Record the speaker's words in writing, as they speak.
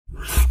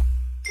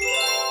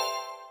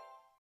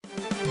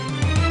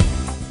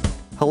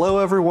Hello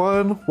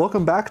everyone,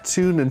 welcome back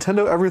to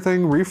Nintendo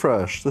Everything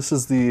Refresh. This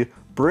is the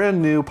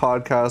brand new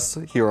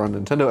podcast here on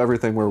Nintendo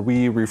Everything where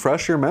we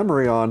refresh your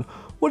memory on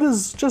what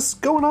is just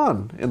going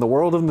on in the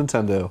world of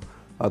Nintendo.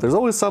 There's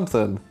always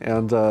something,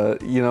 and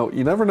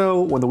you never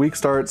know when the week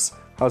starts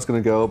how it's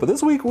going to go, but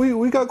this week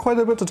we got quite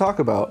a bit to talk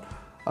about.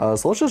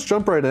 So let's just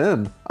jump right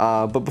in.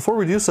 But before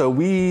we do so,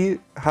 we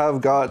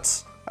have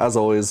got, as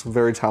always, a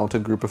very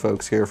talented group of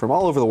folks here from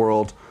all over the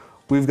world.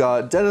 We've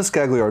got Dennis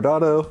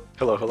Gagliardato.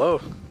 Hello, hello.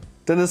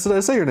 Dennis, did I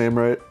say your name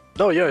right?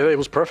 No, yeah, it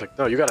was perfect.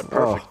 No, you got it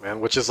perfect,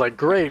 man, which is like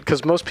great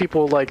because most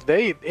people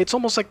it's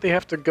almost like they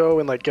have to go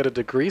and like get a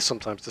degree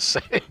sometimes to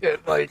say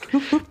it. Like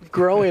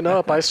growing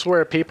up, I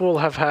swear people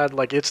have had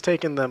like it's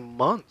taken them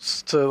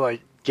months to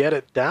like get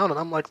it down, and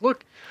I'm like,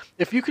 look,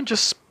 if you can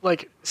just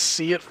like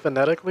see it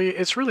phonetically,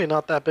 it's really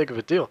not that big of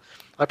a deal.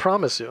 I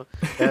promise you.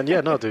 And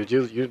yeah, no, dude,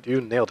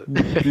 you nailed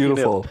it.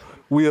 Beautiful.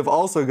 We have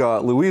also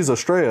got Louise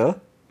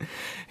Estrella.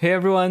 Hey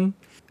everyone.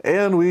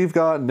 And we've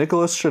got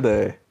Nicholas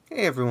Shade.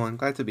 Hey everyone,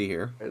 glad to be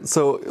here.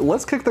 So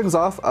let's kick things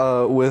off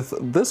with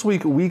this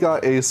week we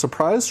got a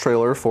surprise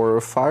trailer for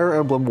Fire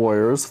Emblem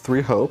Warriors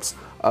 3 Hopes.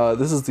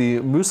 This is the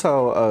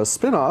Musou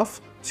spin-off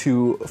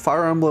to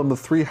Fire Emblem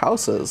 3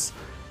 Houses,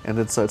 and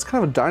it's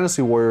kind of a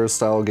Dynasty Warriors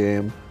style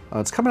game.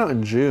 It's coming out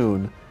in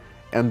June,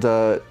 and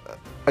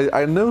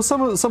I know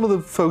some of the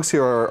folks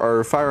here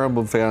are Fire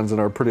Emblem fans and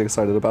are pretty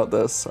excited about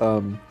this.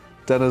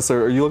 Dennis,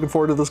 are you looking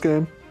forward to this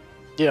game?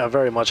 Yeah,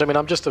 very much. I mean,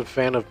 I'm just a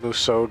fan of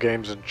Musou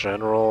games in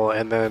general,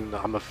 and then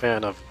I'm a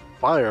fan of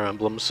Fire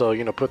Emblem, so,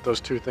 put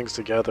those two things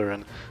together,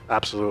 and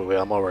absolutely,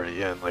 I'm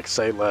already in. Like,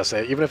 say less.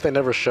 Even if they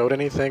never showed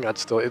anything, it'd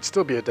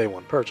still be a day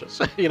one purchase.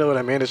 You know what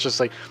I mean? It's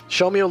just like,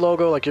 show me a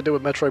logo like you did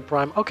with Metroid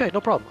Prime. Okay,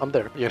 no problem. I'm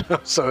there,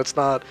 So it's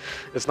not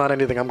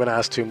anything I'm going to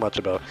ask too much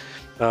about.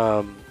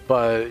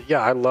 But,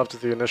 yeah, I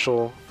loved the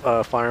initial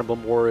Fire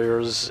Emblem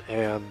Warriors,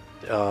 and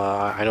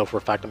I know for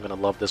a fact I'm going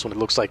to love this one. It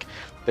looks like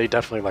they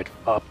definitely like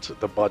upped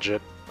the budget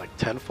like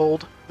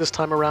tenfold this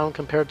time around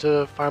compared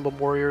to Fire Emblem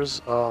Warriors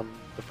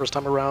the first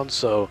time around.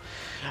 So,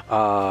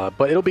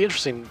 but it'll be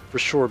interesting for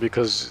sure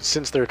because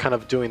since they're kind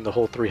of doing the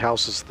whole 3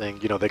 houses thing,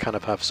 they kind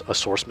of have a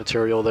source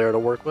material there to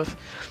work with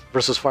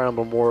versus Fire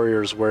Emblem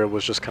Warriors where it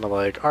was just kind of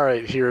like, all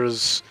right,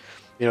 here's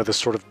this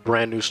sort of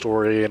brand new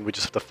story and we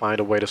just have to find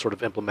a way to sort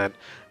of implement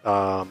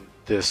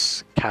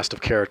this cast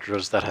of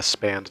characters that has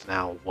spanned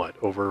now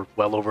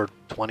well over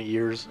 20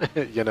 years,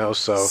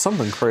 so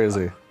something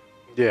crazy.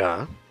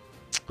 Yeah.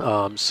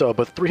 But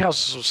 3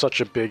 Houses was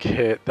such a big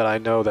hit that I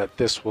know that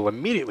this will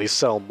immediately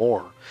sell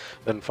more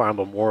than Fire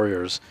Emblem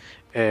Warriors,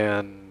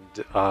 and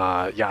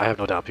I have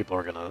no doubt people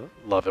are gonna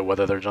love it,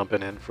 whether they're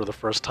jumping in for the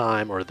first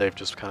time or they've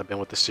just kind of been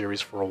with the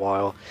series for a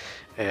while,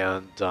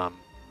 and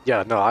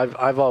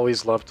I've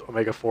always loved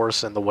Omega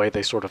Force and the way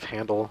they sort of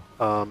handle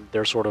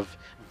their sort of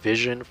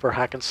vision for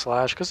hack and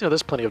slash, because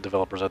there's plenty of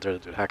developers out there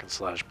that do hack and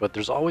slash, but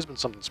there's always been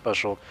something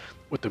special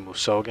with the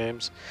Musou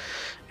games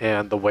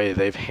and the way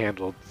they've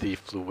handled the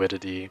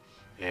fluidity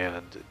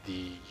and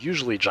the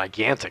usually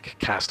gigantic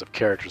cast of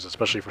characters,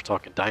 especially if we're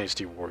talking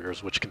Dynasty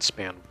Warriors, which can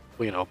span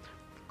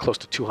close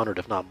to 200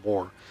 if not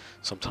more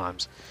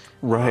sometimes.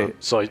 Right.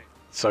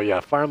 So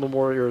yeah, Fire Emblem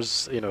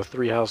Warriors,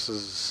 3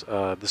 Houses,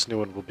 this new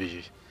one will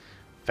be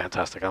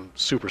fantastic. I'm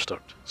super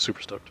stoked.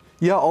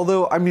 Yeah,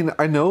 although, I mean,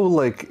 I know,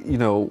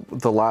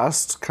 the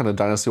last kind of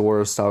Dynasty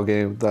Warriors style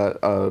game that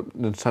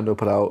Nintendo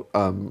put out,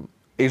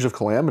 Age of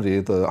Calamity,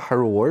 the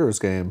Hyrule Warriors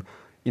game,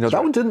 that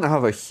one didn't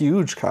have a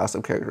huge cast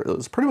of characters. It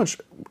was pretty much,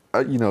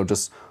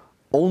 just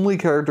only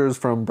characters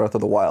from Breath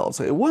of the Wild.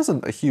 So it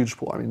wasn't a huge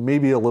pool. I mean,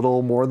 maybe a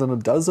little more than a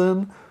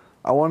dozen,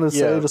 I want to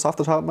say, just off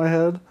the top of my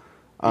head.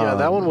 Yeah,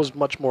 that one was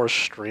much more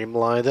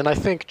streamlined, and I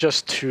think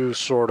just to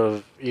sort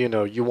of,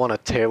 you want to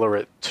tailor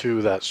it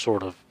to that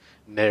sort of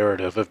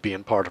narrative of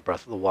being part of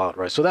Breath of the Wild,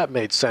 right? So that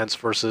made sense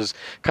versus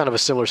kind of a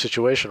similar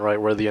situation, right,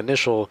 where the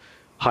initial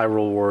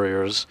Hyrule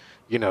Warriors,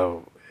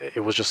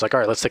 it was just like, all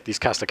right, let's take these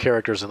cast of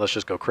characters and let's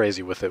just go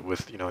crazy with it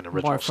with, an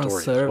original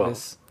story as well.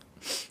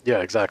 Yeah,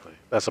 exactly.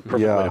 That's a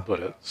perfect way to put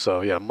it.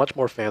 So yeah, much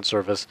more fan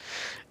service,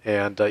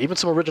 and even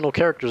some original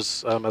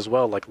characters as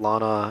well, like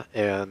Lana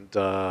and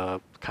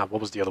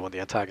what was the other one? The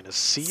antagonist,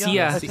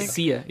 Sia.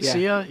 Sia.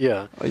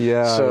 Yeah.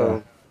 Yeah.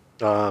 So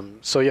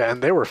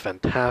and they were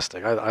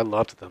fantastic. I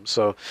loved them.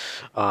 So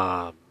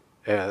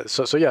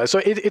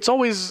it's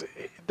always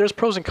there's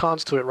pros and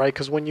cons to it, right?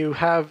 Because when you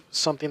have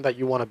something that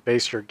you want to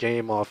base your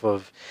game off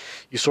of,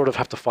 you sort of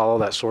have to follow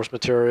that source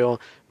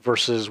material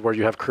versus where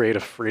you have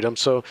creative freedom.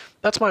 So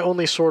that's my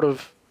only sort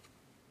of,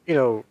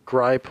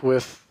 gripe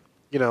with,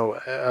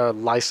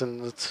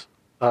 licensed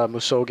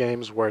Musou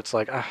games where it's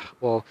like,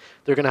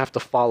 they're going to have to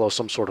follow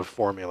some sort of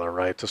formula,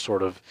 right? To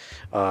sort of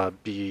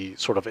be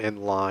sort of in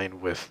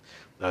line with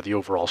the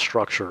overall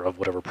structure of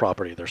whatever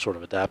property they're sort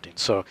of adapting.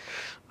 So,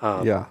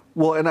 yeah.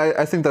 Well, and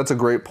I think that's a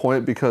great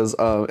point because,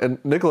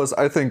 and Nicholas,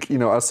 I think,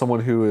 as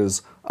someone who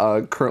is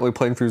currently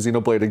playing through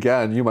Xenoblade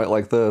again, you might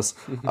like this.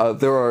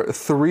 There are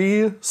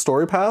 3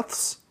 story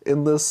paths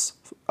in this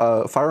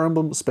Fire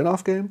Emblem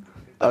spin-off game.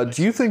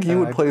 Do you think you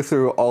would play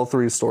through all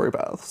 3 story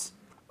paths?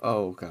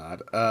 Oh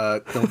God,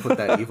 don't put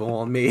that evil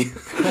on me.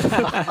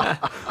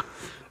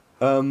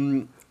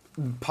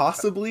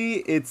 Possibly,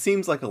 it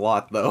seems like a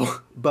lot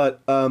though.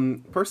 But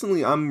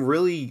personally, I'm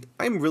really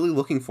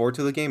looking forward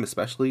to the game,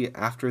 especially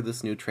after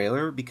this new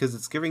trailer, because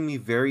it's giving me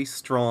very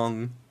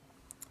strong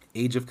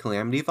Age of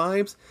Calamity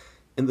vibes,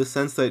 in the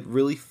sense that it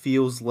really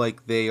feels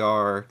like they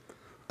are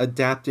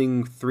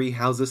adapting Three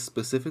Houses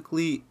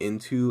specifically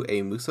into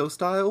a Muso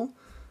style.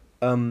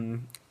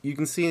 You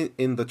can see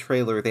in the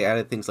trailer they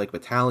added things like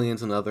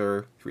battalions and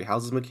other Three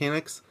Houses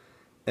mechanics,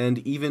 and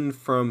even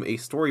from a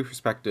story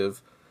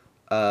perspective,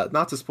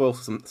 not to spoil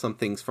some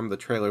things from the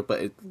trailer,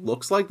 but it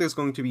looks like there's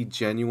going to be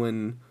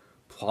genuine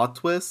plot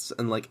twists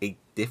and like a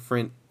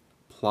different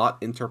plot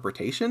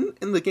interpretation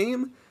in the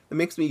game. It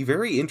makes me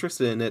very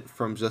interested in it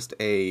from just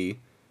a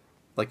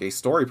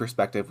story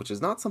perspective, which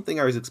is not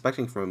something I was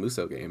expecting from a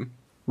Muso game.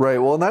 Right.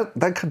 Well, and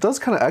that does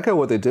kind of echo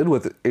what they did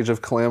with Age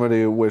of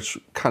Calamity, which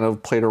kind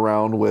of played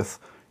around with,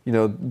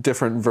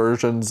 different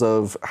versions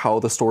of how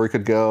the story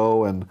could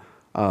go. And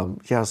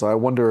so I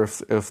wonder if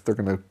they're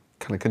going to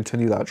kind of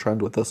continue that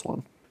trend with this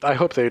one. I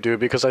hope they do,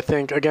 because I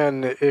think,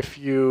 again,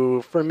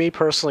 for me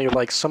personally,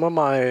 like some of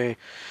my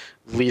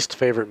least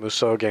favorite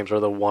Muso games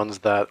are the ones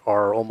that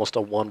are almost a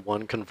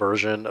 1-1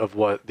 conversion of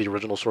what the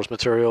original source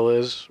material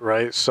is,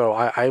 right? So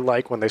I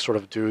like when they sort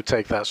of do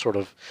take that sort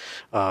of,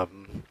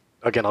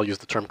 again, I'll use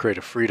the term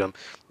creative freedom,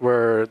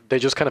 where they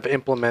just kind of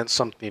implement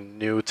something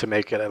new to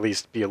make it at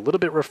least be a little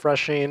bit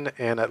refreshing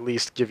and at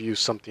least give you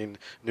something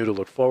new to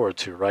look forward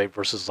to, right?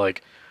 Versus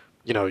like,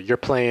 you're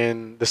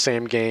playing the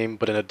same game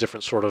but in a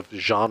different sort of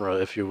genre,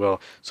 if you will.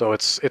 So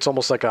it's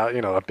almost like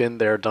a been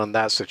there, done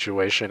that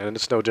situation, and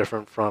it's no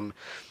different from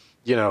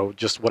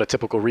just what a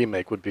typical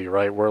remake would be,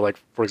 right? Where, like,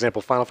 for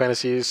example, Final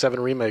Fantasy VII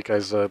Remake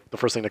is the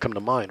first thing to come to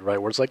mind,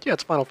 right? Where it's like, yeah,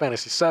 it's Final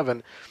Fantasy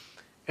VII,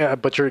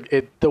 but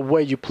the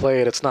way you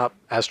play it, it's not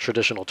as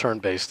traditional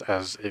turn-based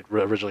as it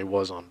originally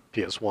was on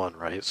PS1,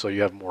 right? So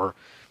you have more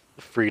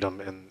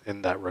freedom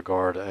in that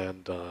regard,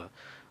 and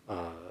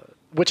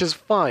which is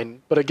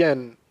fine. But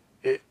again,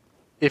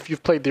 if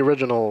you've played the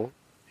original,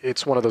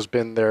 it's one of those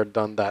been there,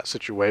 done that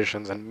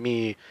situations, and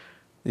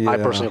I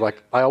personally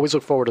I always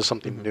look forward to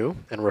something new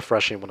and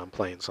refreshing when I'm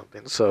playing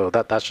something. So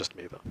that's just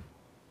me, though.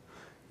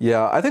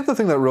 Yeah, I think the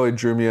thing that really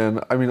drew me in,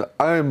 I mean,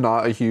 I am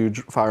not a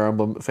huge Fire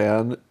Emblem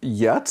fan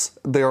yet.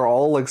 They are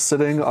all like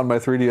sitting on my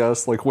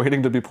 3DS, like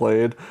waiting to be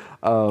played.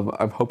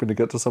 I'm hoping to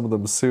get to some of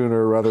them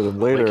sooner rather than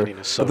later. Awakening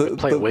is so good.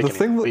 Play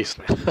Awakening at least,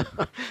 man.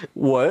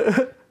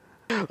 What?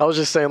 I was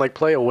just saying, like,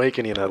 play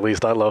Awakening at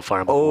least. I love Fire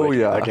Emblem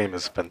Awakening. Yeah. That game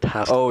is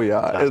fantastic. Oh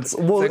yeah, fantastic. It's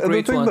a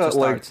great one to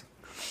start.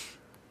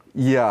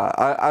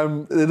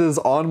 It is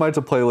on my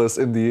to play list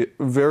in the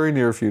very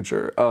near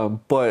future.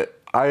 But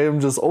I am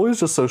just always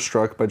just so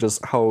struck by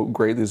just how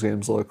great these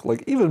games look.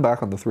 Like even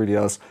back on the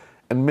 3DS,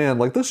 and man,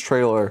 like this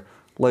trailer,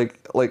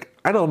 like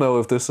I don't know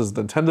if this is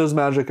Nintendo's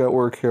magic at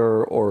work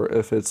here or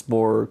if it's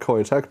more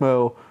Koei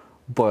Tecmo,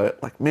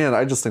 but like man,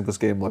 I just think this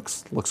game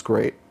looks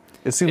great.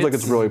 It seems like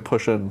it's really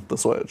pushing the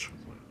Switch.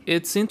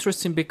 It's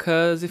interesting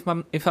because if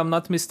I'm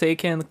not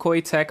mistaken,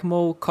 Koei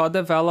Tecmo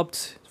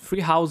co-developed Three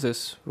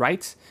Houses,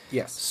 right?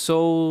 Yes.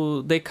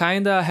 So they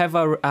kind of have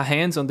a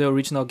hands on the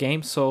original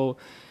game. So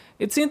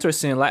it's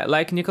interesting.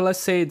 Like Nicholas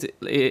said,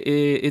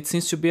 it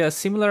seems to be a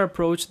similar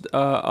approach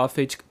of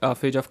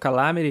Age of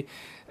Calamity,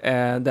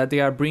 that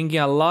they are bringing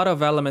a lot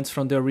of elements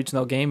from the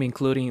original game,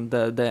 including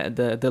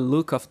the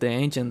look of the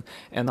engine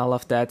and all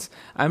of that.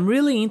 I'm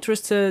really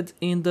interested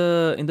in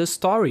the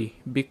story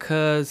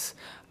because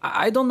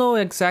I don't know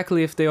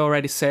exactly if they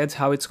already said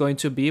how it's going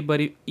to be,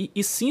 but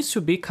it seems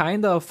to be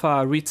kind of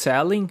a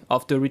retelling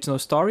of the original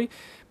story,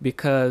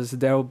 because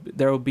there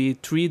will be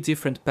 3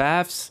 different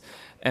paths,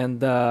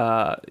 and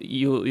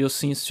you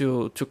seems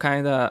to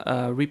kind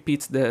of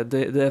repeat the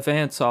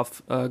events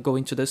of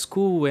going to the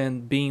school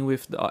and being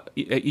with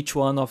each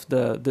one of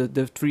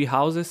the 3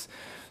 houses.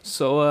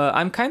 So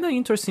I'm kind of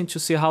interested to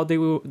see how they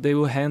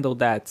will handle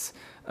that.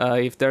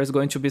 If there's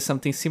going to be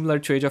something similar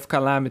to Age of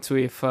Calamity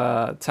with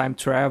time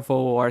travel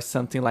or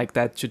something like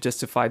that to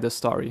justify the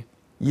story.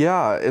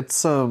 Yeah,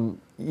 it's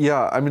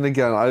I mean,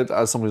 again,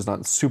 as someone who's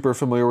not super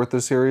familiar with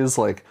the series,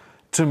 like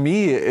to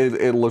me,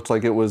 it looked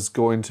like it was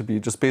going to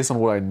be, just based on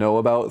what I know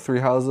about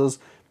Three Houses,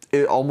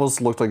 it almost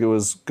looked like it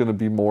was going to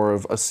be more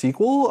of a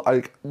sequel.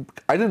 I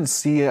didn't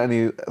see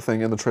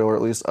anything in the trailer,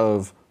 at least,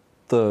 of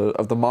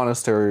the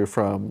monastery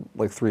from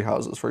like Three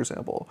Houses, for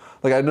example.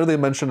 Like I know they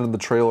mentioned in the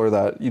trailer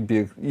that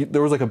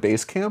there was like a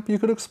base camp you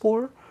could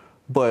explore,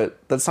 but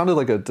that sounded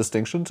like a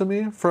distinction to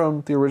me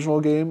from the original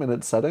game and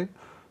its setting.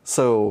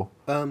 So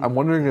I'm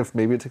wondering if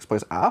maybe it takes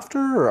place after,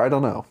 or I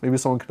don't know. Maybe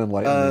someone can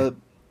enlighten me.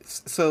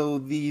 So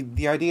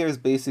the idea is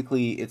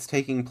basically it's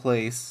taking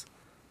place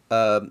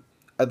at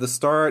the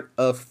start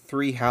of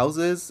Three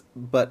Houses,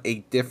 but a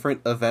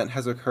different event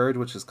has occurred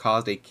which has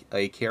caused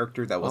a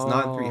character that was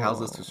not in Three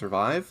Houses to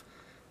survive.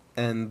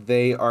 And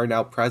they are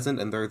now present,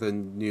 and they're the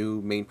new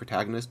main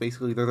protagonist,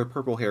 basically. They're the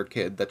purple-haired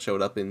kid that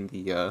showed up in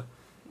the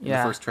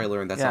first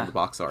trailer, and that's on the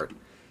box art.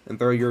 And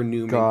they're your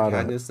new main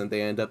protagonists, and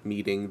they end up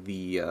meeting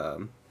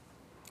the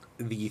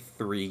the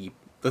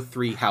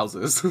three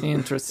houses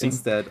Interesting.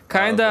 instead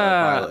Kinda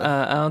of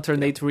Violet.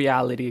 alternate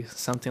reality,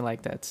 something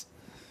like that.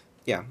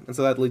 Yeah, and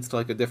so that leads to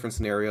like a different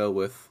scenario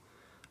with,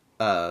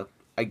 I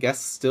guess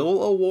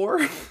still a war,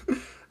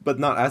 but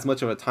not as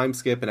much of a time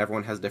skip, and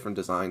everyone has different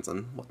designs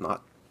and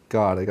whatnot.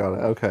 Got it.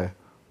 Okay.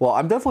 Well,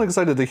 I'm definitely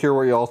excited to hear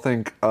what y'all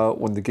think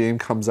when the game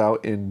comes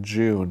out in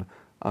June.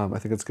 I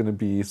think it's going to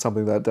be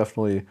something that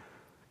definitely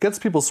gets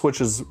people's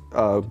Switches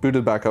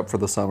booted back up for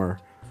the summer.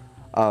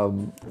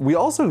 We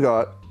also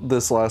got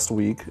this last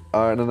week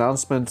an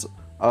announcement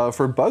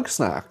for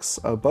Bugsnax.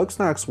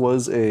 Bugsnax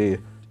was a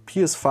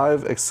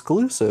PS5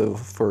 exclusive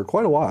for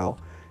quite a while,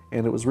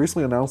 and it was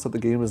recently announced that the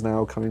game is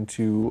now coming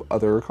to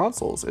other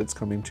consoles. It's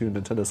coming to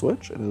Nintendo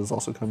Switch, and it is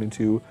also coming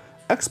to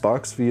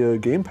Xbox via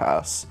Game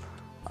Pass.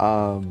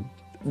 Are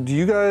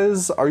you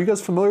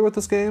guys familiar with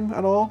this game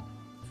at all?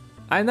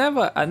 I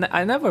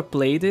never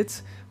played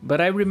it, but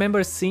I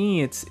remember seeing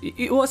it.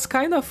 It was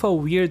kind of a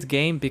weird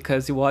game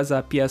because it was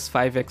a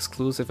PS5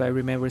 exclusive, I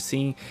remember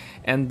seeing,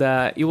 and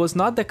it was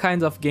not the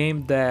kind of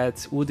game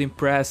that would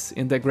impress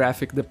in the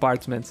graphic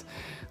department.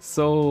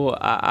 So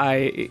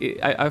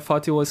I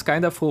thought it was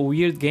kind of a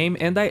weird game,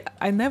 and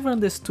I never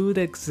understood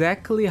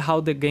exactly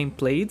how the game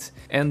played,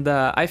 and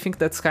I think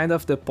that's kind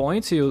of the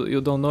point. You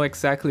don't know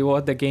exactly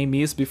what the game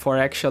is before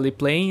actually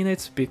playing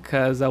it,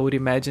 because I would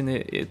imagine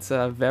it's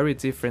a very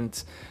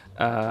different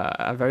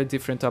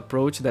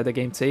approach that the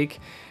game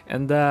take,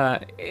 and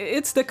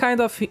it's the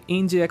kind of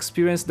indie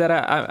experience that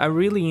I'm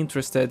really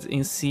interested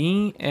in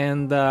seeing,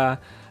 and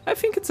I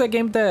think it's a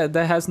game that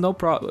has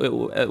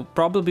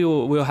probably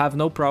will have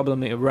no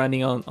problem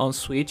running on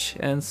Switch,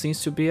 and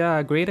seems to be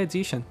a great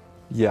addition.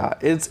 Yeah,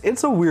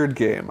 it's a weird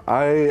game.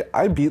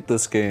 I beat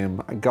this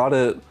game. I got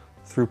it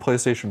through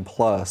PlayStation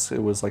Plus.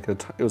 It was like a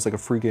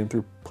free game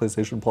through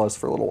PlayStation Plus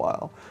for a little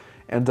while,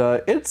 and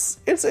it's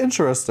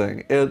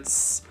interesting.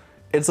 It's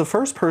a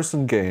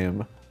first-person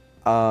game.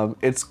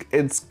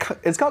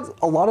 It's got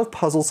a lot of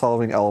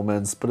puzzle-solving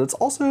elements, but it's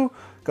also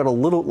got a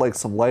little like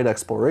some light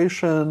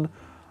exploration.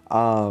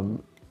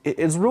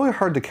 It's really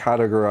hard to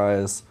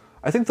categorize.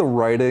 I think the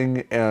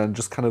writing and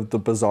just kind of the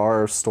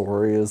bizarre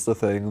story is the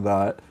thing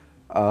that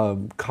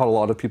caught a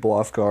lot of people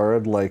off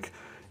guard. Like,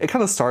 it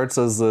kind of starts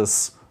as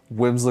this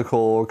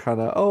whimsical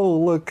kind of, oh,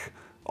 look,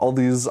 all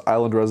these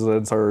island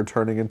residents are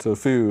turning into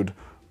food,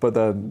 but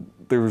then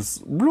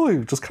there's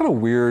really just kind of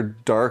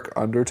weird, dark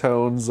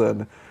undertones,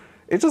 and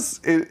it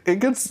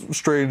gets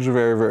strange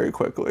very, very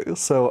quickly.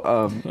 So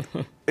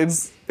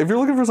if you're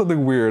looking for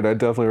something weird, I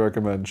definitely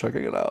recommend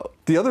checking it out.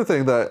 The other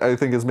thing that I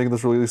think is making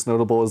this release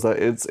notable is that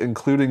it's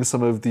including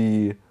some of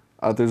the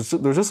there's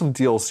just some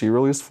DLC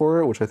released for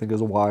it, which I think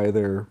is why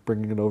they're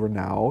bringing it over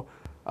now.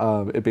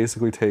 It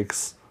basically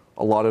takes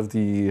a lot of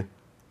the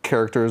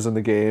characters in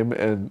the game,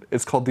 and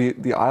it's called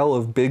the Isle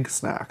of Big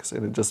Snacks,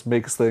 and it just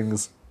makes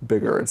things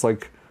bigger. It's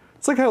like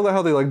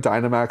how they like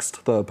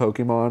Dynamaxed the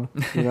Pokemon,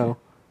 you know.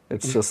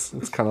 It's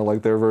kind of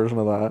like their version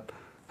of that.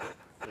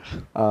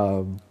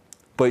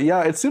 But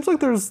yeah, it seems like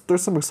there's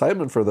some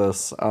excitement for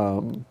this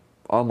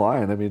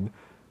online. I mean,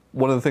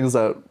 one of the things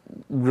that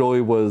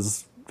really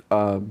was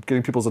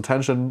getting people's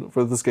attention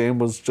for this game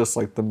was just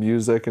like the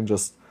music and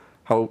just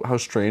how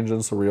strange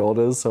and surreal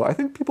it is. So I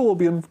think people will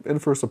be in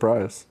for a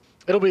surprise.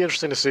 It'll be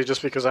interesting to see,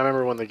 just because I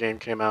remember when the game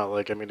came out,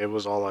 like, I mean, it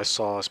was all I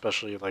saw,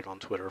 especially like on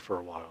Twitter for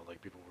a while.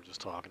 Like, people were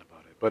just talking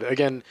about it. But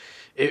again,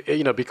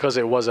 because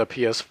it was a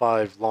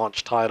PS5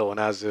 launch title, and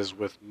as is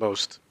with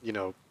most,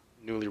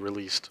 newly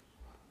released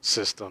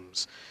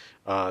systems,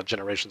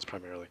 generations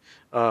primarily,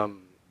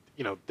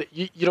 you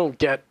don't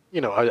get,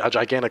 a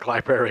gigantic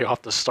library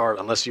off the start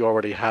unless you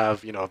already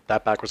have,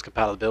 that backwards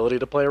compatibility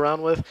to play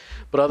around with.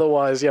 But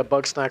otherwise, yeah,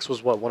 Bugsnax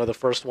was one of the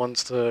first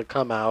ones to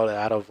come out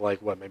of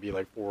maybe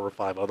 4 or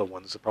 5 other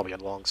ones, probably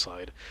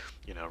alongside,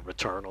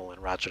 Returnal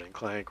and Ratchet and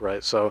Clank,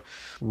 right? So,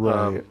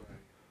 Right.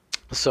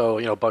 So,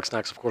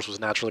 Bugsnax, of course, was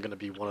naturally going to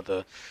be one of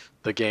the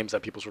games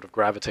that people sort of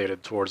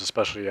gravitated towards,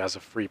 especially as a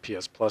free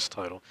PS Plus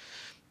title.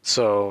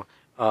 So,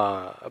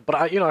 but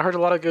I heard a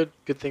lot of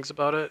good things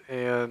about it,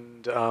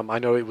 and I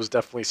know it was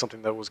definitely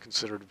something that was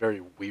considered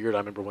very weird. I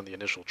remember when the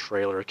initial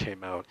trailer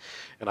came out,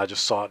 and I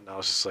just saw it, and I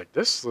was just like,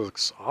 this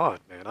looks odd,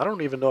 man. I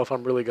don't even know if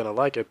I'm really going to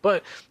like it.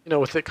 But,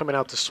 with it coming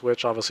out to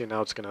Switch, obviously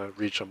now it's going to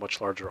reach a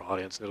much larger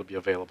audience, and it'll be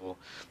available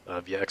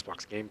via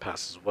Xbox Game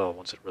Pass as well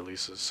once it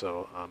releases.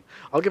 So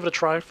I'll give it a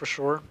try for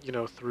sure,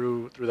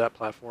 through that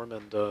platform,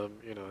 and,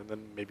 and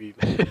then maybe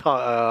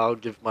I'll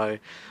give my,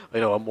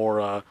 a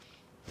more...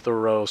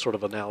 thorough sort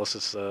of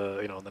analysis,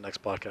 on the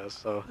next podcast.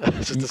 So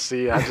just to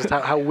see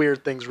how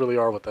weird things really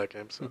are with that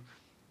game. So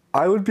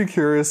I would be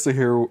curious to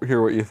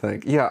hear what you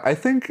think. Yeah, I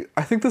think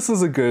this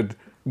is a good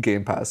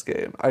Game Pass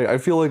game. I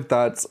feel like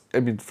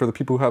for the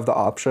people who have the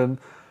option,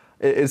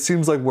 it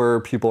seems like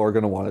where people are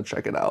going to want to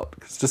check it out.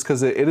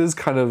 Because it is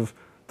kind of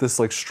this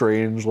like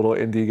strange little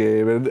indie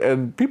game,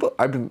 and people,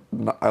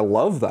 I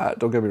love that.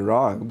 Don't get me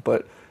wrong,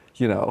 but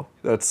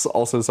that's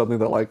also something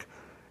that like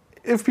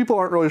if people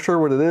aren't really sure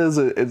what it is,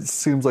 it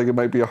seems like it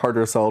might be a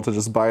harder sell to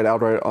just buy it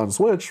outright on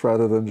Switch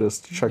rather than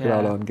just check it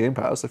out on Game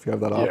Pass if you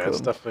have that option.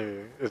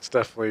 Yeah, it's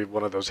definitely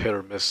one of those hit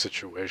or miss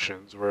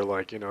situations where,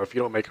 like, if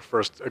you don't make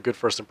a good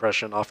first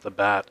impression off the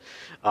bat,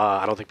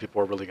 I don't think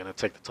people are really going to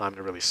take the time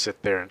to really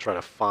sit there and try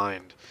to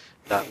find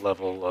that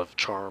level of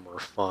charm or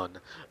fun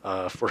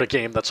for a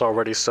game that's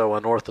already so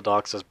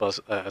unorthodox as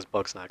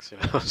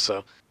Bugsnax,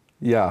 So.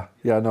 Yeah,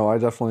 no, I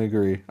definitely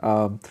agree.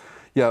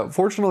 Yeah,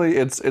 fortunately,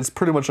 it's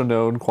pretty much a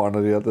known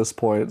quantity at this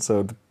point.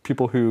 So the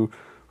people who,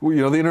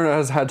 the internet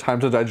has had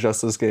time to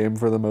digest this game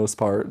for the most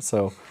part.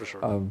 So for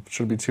sure.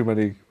 Shouldn't be too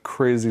many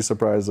crazy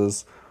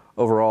surprises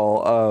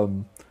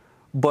overall.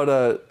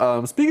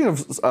 But speaking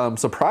of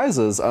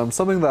surprises,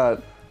 something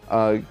that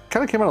kind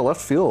of came out of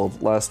left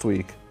field last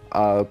week.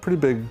 Pretty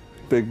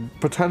big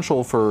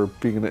potential for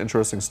being an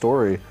interesting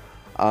story.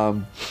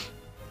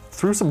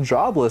 Through some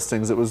job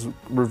listings, it was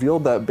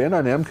revealed that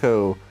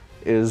Bandai-Namco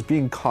is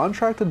being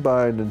contracted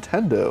by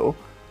Nintendo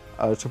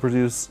to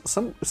produce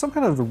some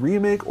kind of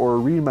remake or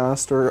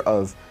remaster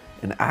of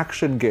an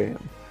action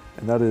game.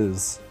 And that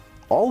is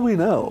all we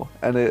know.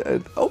 And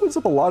it opens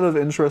up a lot of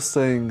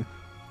interesting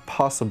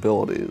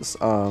possibilities.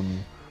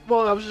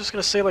 Well, I was just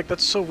going to say, like,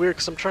 that's so weird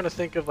because I'm trying to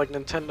think of, like,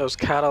 Nintendo's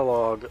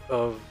catalog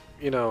of,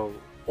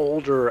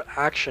 older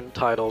action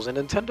titles. And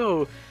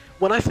Nintendo,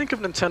 when I think of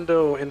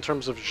Nintendo in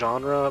terms of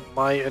genre,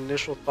 my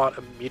initial thought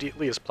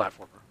immediately is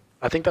platformer.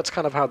 I think that's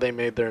kind of how they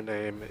made their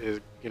name, is,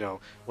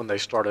 when they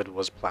started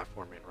was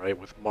platforming, right?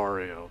 With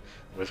Mario,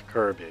 with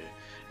Kirby.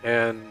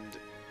 And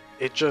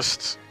it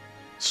just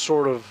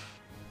sort of,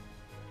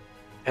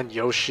 and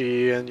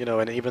Yoshi, and,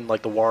 and even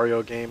like the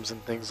Wario games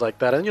and things like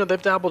that. And,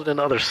 they've dabbled in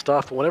other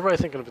stuff. But whenever I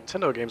think of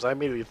Nintendo games, I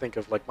immediately think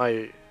of like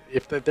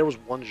if there was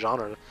one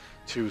genre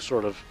to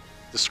sort of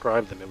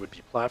describe them, it would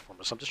be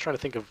platformers. So I'm just trying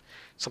to think of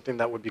something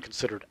that would be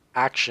considered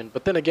action.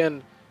 But then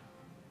again,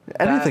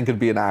 anything could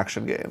be an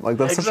action game. Like,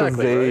 that's such a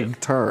vague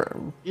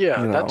term.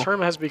 Yeah, that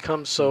term has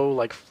become so,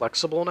 like,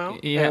 flexible now.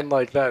 Yeah. And,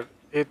 like, that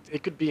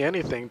it could be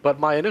anything. But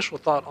my initial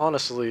thought,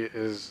 honestly,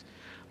 is,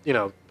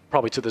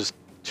 probably to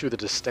the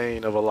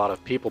disdain of a lot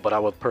of people, but I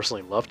would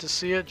personally love to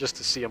see it, just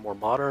to see a more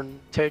modern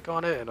take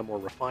on it and a more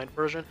refined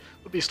version,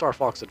 would be Star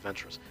Fox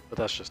Adventures. But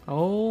that's just...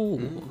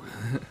 Oh.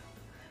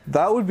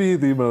 That would be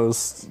the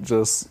most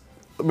just...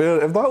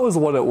 Man, if that was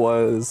what it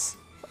was,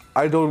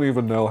 I don't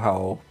even know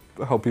how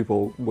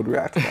people would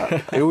react to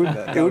that.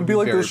 It would be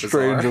like the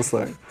strangest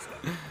thing.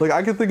 Like,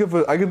 I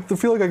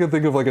feel like I could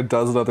think of like a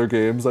dozen other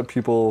games that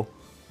people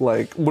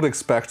like would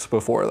expect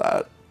before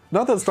that.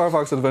 Not that Star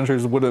Fox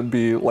Adventures wouldn't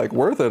be like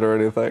worth it or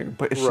anything,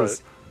 but it's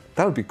just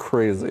that would be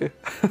crazy.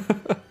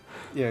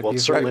 Yeah, well,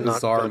 it's it's a very certainly not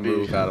bizarre gonna be-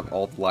 move out of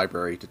alt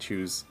library to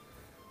choose.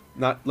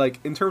 Not like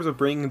in terms of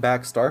bringing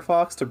back Star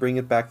Fox, to bring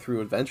it back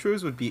through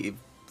Adventures would be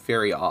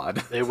very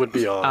odd. It would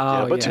be odd,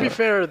 Oh, yeah. But to yeah. be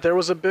fair, there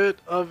was a bit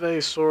of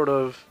a sort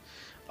of,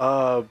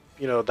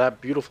 that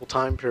beautiful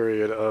time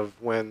period of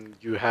when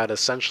you had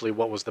essentially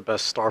what was the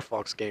best Star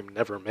Fox game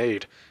never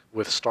made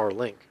with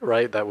Starlink,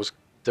 right? That was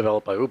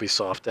developed by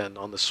Ubisoft, and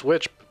on the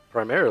Switch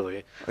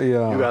primarily,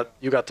 Yeah.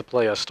 you got to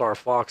play as Star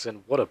Fox,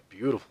 and what a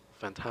beautiful,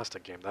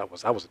 fantastic game that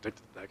was. I was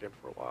addicted to that game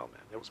for a while,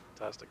 man. It was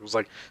fantastic. It was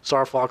like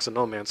Star Fox and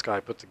No Man's Sky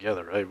put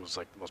together, right? It was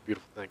like the most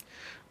beautiful thing.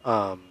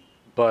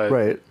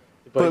 Right.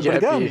 But yeah,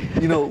 again,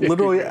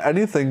 literally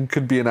anything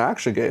could be an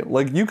action game.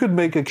 Like, you could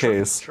make a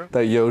case true.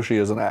 that Yoshi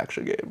is an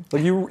action game.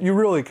 Like, you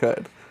really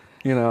could.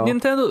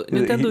 Nintendo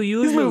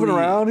he's moving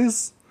around.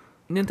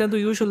 Nintendo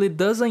usually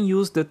doesn't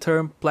use the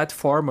term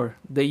platformer.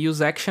 They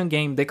use action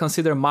game. They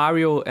consider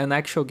Mario an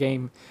actual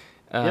game.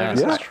 yeah, Yeah.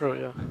 that's true,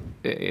 yeah.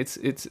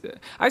 It's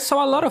I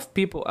saw a lot of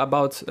people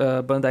about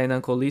Bandai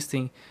Namco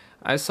listing.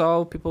 I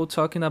saw people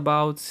talking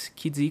about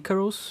Kid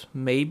Icarus,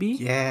 maybe.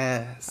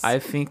 Yes. I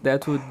think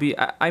that would be...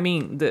 I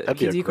mean, the That'd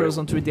be Kid a Icarus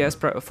on great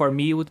 3DS for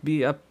me would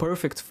be a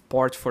perfect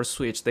port for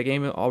Switch. The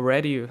game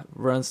already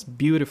runs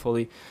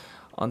beautifully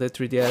on the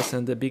 3DS,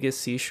 and the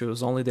biggest issue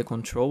is only the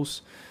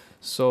controls.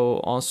 So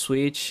on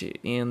Switch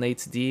in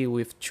HD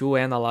with 2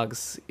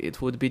 analogs,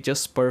 it would be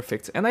just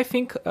perfect. And I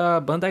think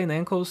Bandai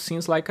Namco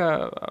seems like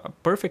a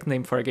perfect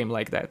name for a game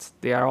like that.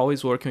 They are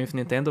always working with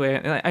Nintendo,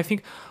 and I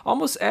think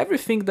almost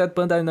everything that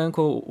Bandai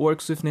Namco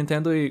works with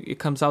Nintendo, it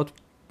comes out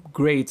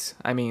great.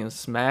 I mean,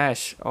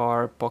 Smash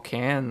or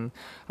Pokken,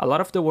 a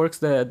lot of the works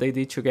that they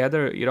did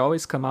together, it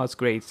always comes out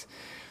great.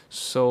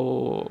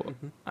 So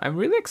I'm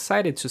really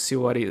excited to see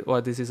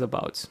what this is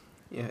about.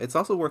 Yeah, it's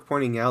also worth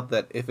pointing out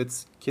that if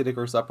it's Kid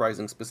Icarus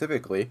Uprising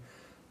specifically,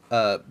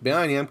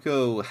 Bandai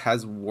Namco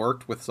has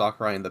worked with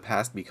Sakurai in the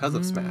past because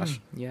of Smash,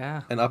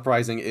 Yeah. and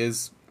Uprising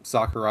is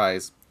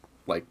Sakurai's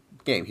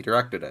game. He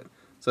directed it,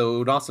 so it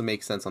would also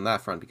make sense on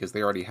that front because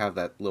they already have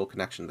that little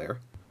connection there.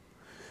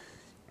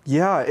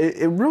 Yeah,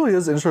 it really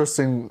is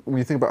interesting when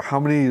you think about how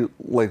many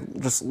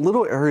just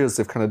little areas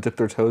they've kind of dipped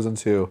their toes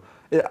into.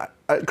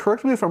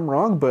 Correct me if I'm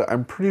wrong, but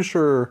I'm pretty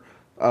sure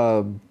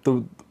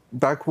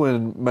back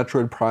when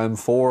Metroid Prime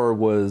 4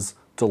 was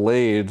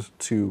delayed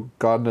to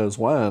God knows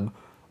when,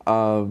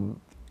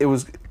 it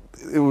was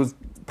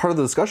part of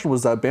the discussion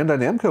was that Bandai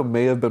Namco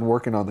may have been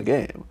working on the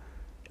game,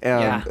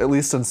 and at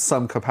least in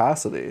some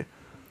capacity,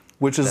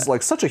 which is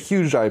like such a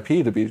huge IP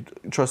to be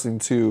trusting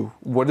to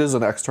what is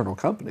an external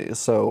company.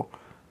 So,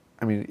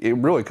 I mean, it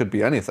really could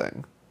be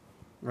anything.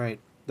 Right.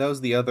 That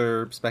was the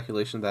other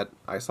speculation that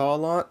I saw a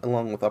lot,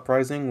 along with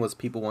Uprising, was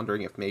people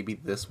wondering if maybe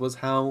this was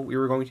how we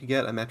were going to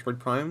get a Metroid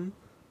Prime,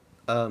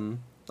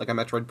 like a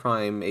Metroid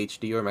Prime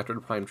HD or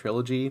Metroid Prime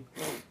Trilogy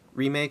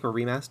remake or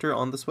remaster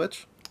on the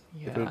Switch.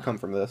 Yeah. If it would come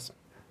from this.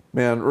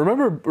 Man,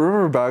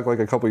 remember back like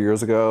a couple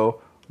years ago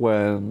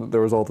when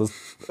there was all this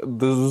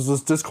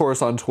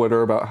discourse on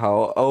Twitter about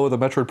how, oh, the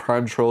Metroid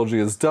Prime trilogy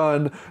is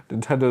done,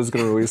 Nintendo's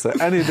going to release it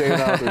any day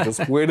now, they're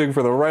just waiting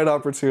for the right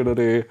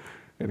opportunity,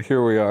 and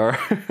here we are.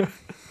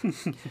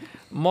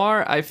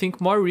 I think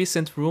more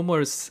recent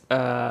rumors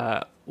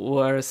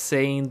were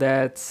saying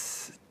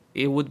that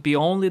it would be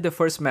only the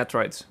first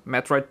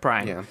Metroid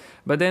Prime. Yeah.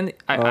 But then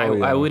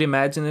I would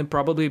imagine it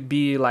probably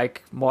be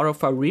like more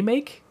of a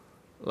remake,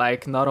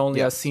 like not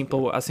only a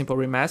simple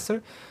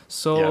remaster.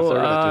 So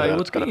it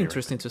would be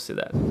interesting to see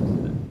that.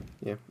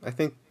 Yeah, I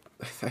think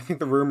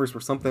the rumors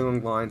were something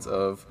along the lines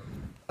of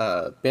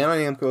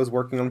Bandai Namco is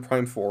working on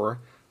Prime 4.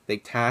 They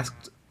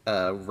tasked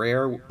they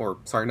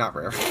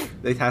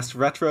tasked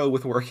Retro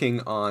with working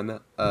on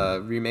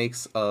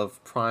remakes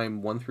of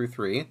Prime 1 through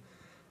 3.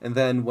 And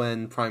then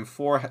when Prime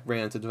 4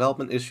 ran into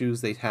development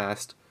issues, they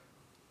tasked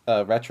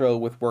Retro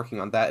with working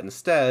on that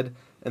instead.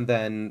 And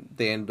then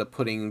they ended up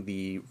putting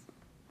the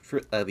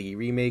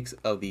remakes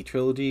of the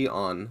trilogy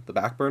on the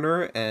back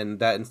burner, and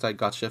that instead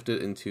got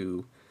shifted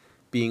into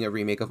being a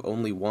remake of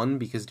only one,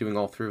 because doing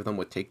all three of them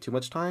would take too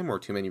much time or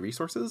too many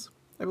resources,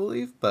 I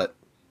believe. But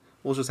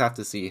we'll just have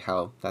to see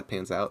how that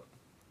pans out.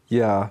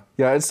 Yeah,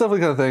 it's definitely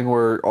the kind of thing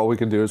where all we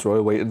can do is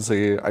really wait and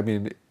see. I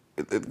mean,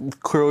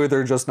 clearly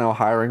they're just now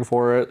hiring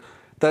for it.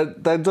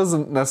 That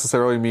doesn't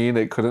necessarily mean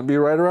it couldn't be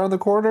right around the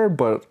corner,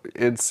 but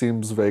it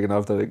seems vague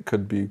enough that it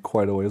could be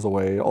quite a ways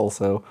away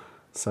also.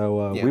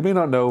 So we may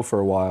not know for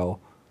a while.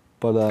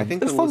 But I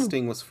think the fun.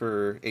 listing was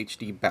for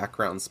HD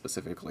background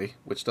specifically,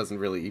 which doesn't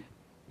really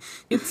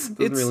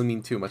really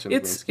mean too much in the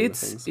grand scheme of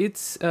things.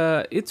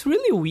 It's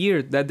really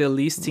weird that the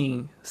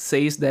listing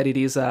says that it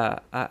is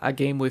a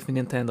game with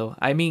Nintendo.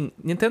 I mean,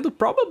 Nintendo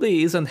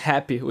probably isn't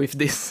happy with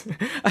this.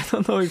 I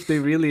don't know if they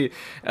really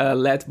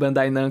let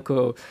Bandai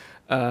Namco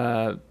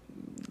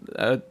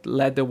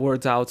let the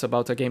words out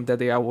about a game that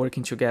they are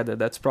working together.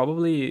 That's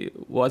probably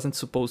wasn't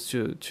supposed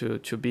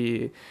to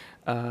be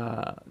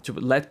to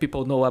let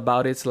people know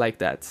about it like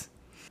that.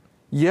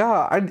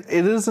 Yeah,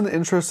 it is an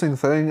interesting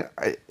thing.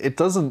 It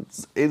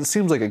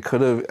seems like it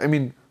could have, I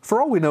mean, for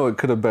all we know, it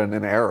could have been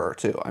an error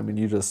too. I mean,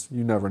 you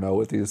never know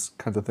with these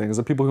kinds of things.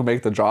 The people who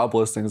make the job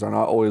listings are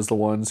not always the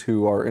ones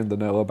who are in the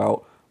know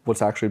about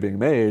what's actually being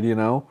made, you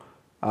know?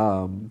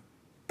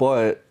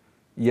 But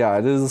yeah,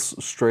 it is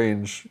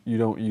strange. You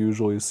don't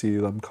usually see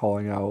them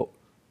calling out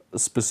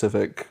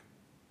specific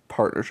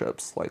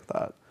partnerships like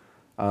that.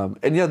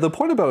 And yeah, the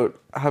point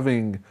about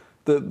having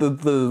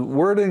the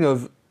wording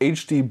of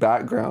HD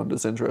background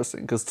is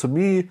interesting, because to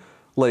me,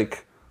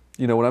 like,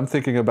 you know, when I'm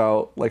thinking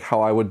about like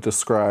how I would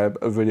describe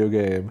a video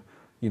game,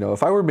 you know,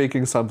 if I were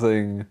making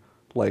something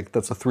like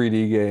that's a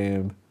 3D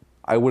game,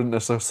 I wouldn't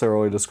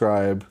necessarily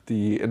describe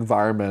the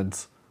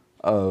environment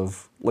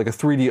of like a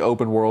 3D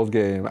open world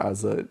game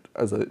as a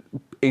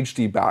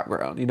HD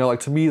background. You know, like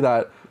to me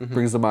that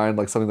brings to mind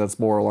like something that's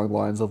more along the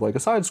lines of like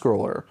a side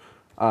scroller,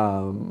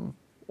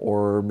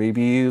 or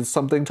maybe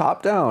something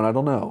top down. I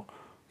don't know.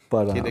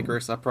 But Kid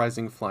Icarus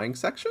Uprising flying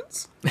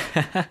sections?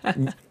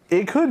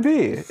 It could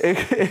be.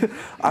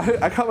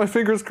 I got my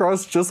fingers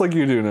crossed just like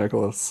you do,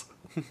 Nicholas.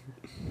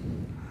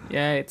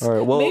 Yeah, it's all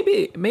right, well,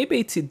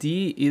 maybe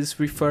ATD is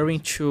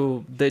referring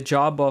to the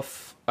job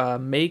of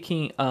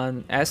making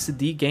an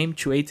SD game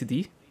to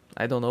 8D.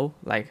 I don't know,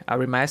 like a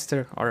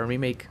remaster or a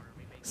remake,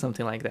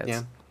 something like that.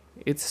 Yeah,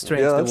 it's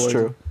strange. Yeah, that's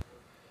true.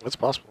 It's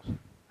possible.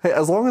 Hey,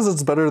 as long as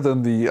it's better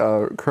than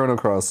the Chrono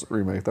Cross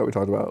remake that we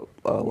talked about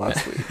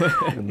last week.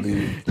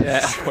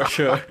 Yeah, for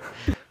sure.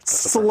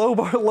 It's a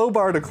low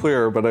bar to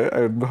clear, but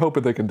I'm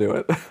hoping they can do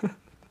it.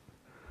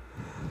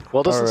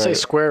 Well, it doesn't say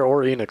Square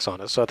or Enix on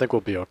it, so I think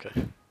we'll be okay.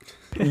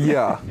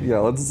 Yeah,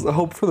 let's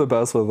hope for the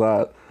best with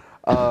that.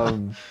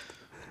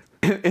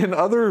 In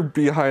other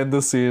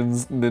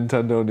behind-the-scenes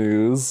Nintendo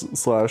news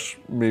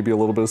 / maybe a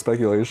little bit of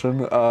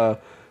speculation,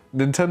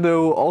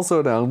 Nintendo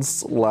also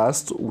announced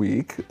last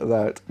week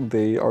that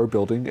they are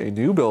building a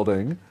new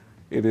building.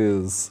 It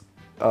is,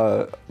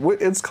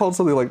 it's called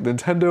something like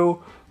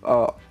Nintendo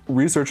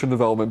Research and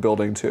Development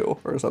Building 2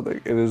 or something.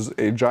 It is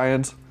a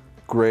giant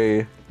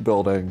gray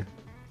building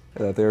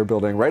that they're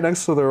building right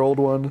next to their old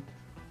one,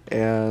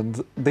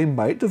 and they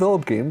might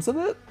develop games in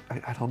it?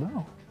 I don't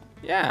know.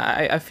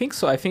 Yeah, I think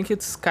so. I think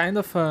it's kind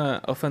of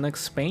an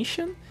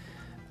expansion.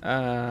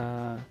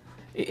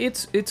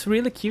 It's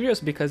really curious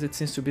because it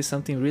seems to be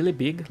something really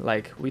big.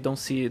 Like we don't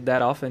see it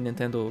that often.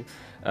 Nintendo,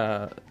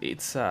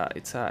 it's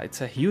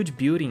a huge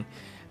building,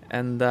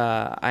 and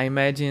I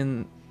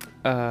imagine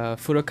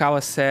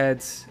Furukawa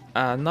said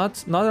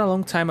not a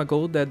long time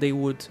ago that they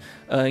would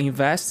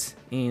invest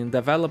in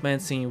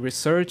developments in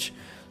research.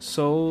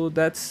 So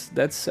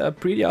that's a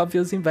pretty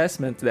obvious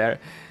investment there.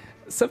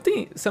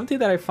 Something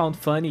that I found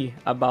funny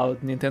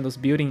about Nintendo's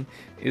building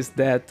is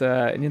that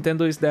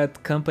Nintendo is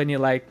that company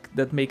like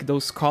that make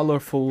those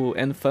colorful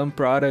and fun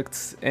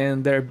products,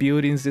 and their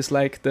buildings is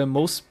like the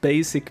most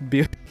basic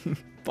building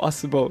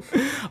possible,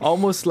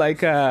 almost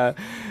like a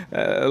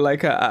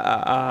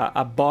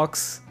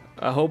box,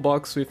 a whole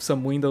box with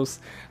some windows.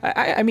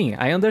 I mean,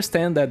 I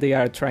understand that they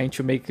are trying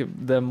to make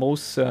the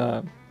most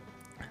I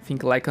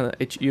think like a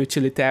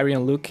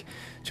utilitarian look,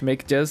 to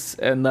make just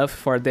enough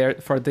for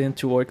them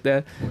to work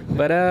there.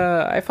 But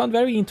I found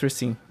very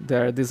interesting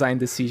their design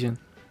decision.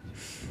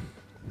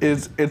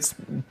 It's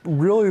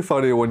really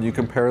funny when you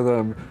compare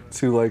them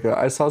to like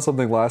I saw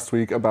something last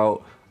week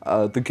about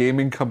the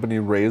gaming company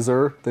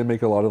Razer. They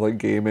make a lot of like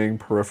gaming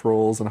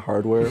peripherals and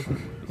hardware.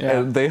 Yeah.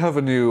 And they have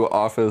a new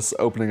office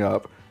opening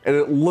up, and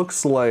it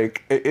looks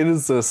like it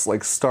is this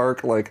like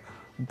stark like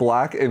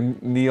black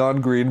and neon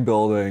green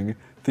building.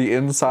 The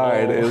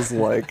inside is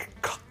like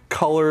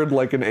colored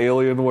like an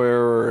Alienware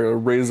or a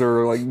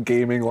Razer like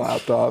gaming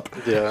laptop.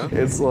 Yeah.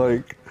 It's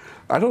like,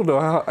 I don't know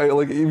how,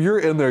 like if you're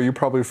in there, you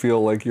probably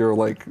feel like you're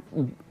like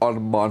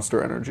on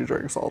Monster Energy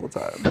drinks all the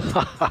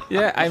time.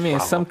 Yeah, I mean,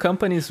 some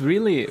companies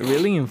really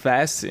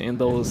invest in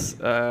those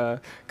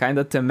kind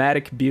of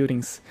thematic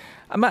buildings.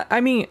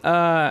 I mean,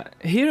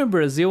 here in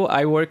Brazil,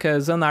 I work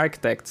as an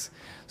architect,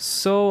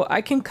 so I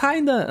can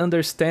kind of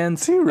understand.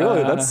 See,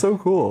 really, that's so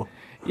cool.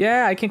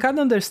 Yeah, I can kind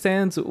of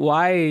understand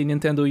why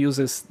Nintendo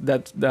uses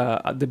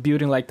the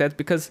building like that,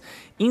 because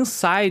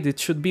inside it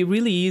should be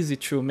really easy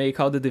to make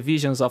all the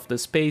divisions of the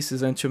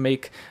spaces and to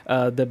make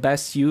the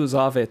best use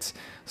of it.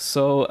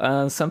 So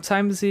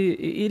sometimes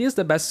it is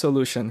the best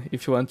solution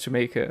if you want to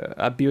make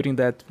a building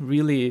that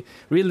really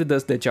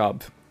does the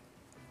job.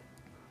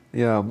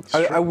 Yeah,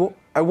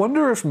 I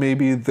wonder if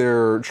maybe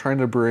they're trying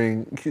to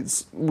bring.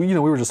 We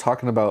were just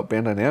talking about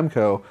Bandai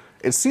Namco.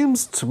 It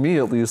seems to me,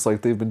 at least,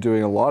 like they've been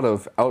doing a lot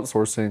of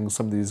outsourcing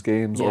some of these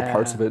games or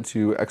parts of it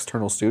to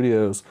external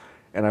studios,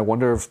 and I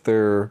wonder if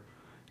they're.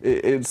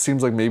 It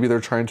seems like maybe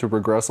they're trying to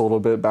regress a little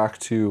bit back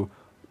to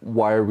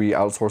why are we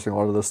outsourcing a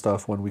lot of this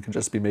stuff when we can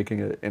just be making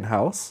it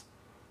in-house?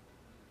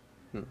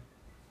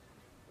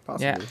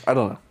 Possibly. Yeah. I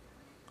don't know.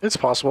 It's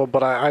possible,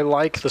 but I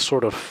like the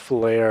sort of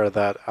flair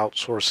that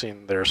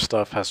outsourcing their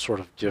stuff has sort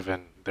of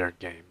given their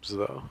games,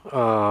 though,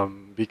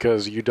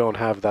 because you don't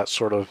have that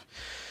sort of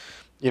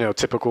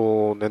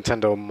typical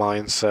Nintendo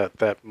mindset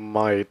that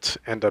might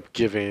end up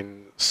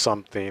giving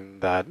something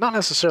that not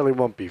necessarily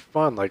won't be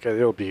fun. Like,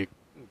 it'll be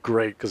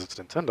great because it's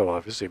Nintendo,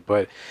 obviously,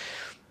 but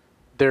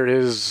there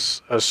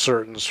is a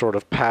certain sort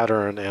of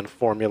pattern and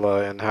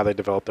formula in how they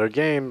develop their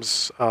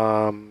games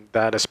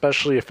that,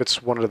 especially if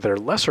it's one of their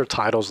lesser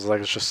titles, like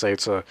let's just say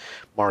it's a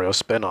Mario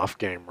spin-off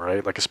game,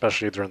 right? Like,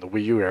 especially during the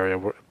Wii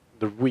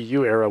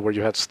U era where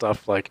you had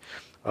stuff like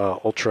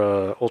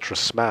Ultra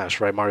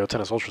Smash, right? Mario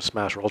Tennis Ultra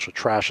Smash, or Ultra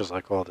Trash as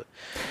I called it.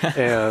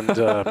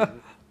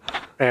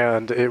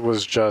 And it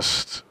was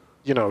just,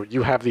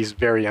 you have these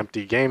very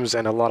empty games,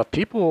 and a lot of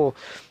people,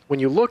 when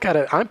you look at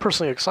it, I'm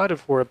personally excited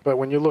for it, but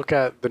when you look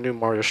at the new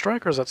Mario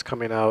Strikers that's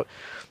coming out,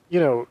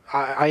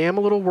 I am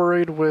a little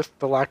worried with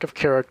the lack of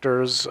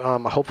characters.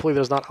 Hopefully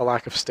there's not a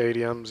lack of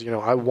stadiums.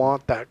 I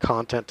want that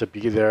content to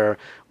be there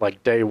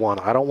like day one.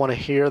 I don't want to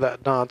hear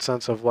that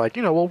nonsense of like,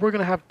 well, we're going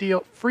to have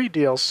free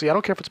DLC. I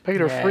don't care if it's paid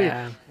or free.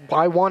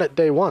 I want it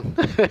day one.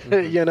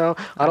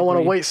 I don't want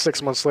to wait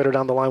 6 months later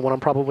down the line when I'm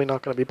probably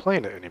not going to be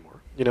playing it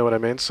anymore. You know what I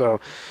mean? So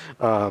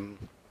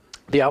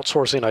the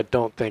outsourcing I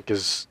don't think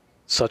is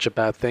such a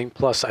bad thing.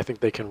 Plus, I think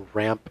they can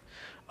ramp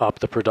up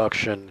the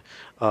production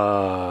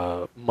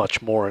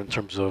much more in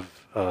terms of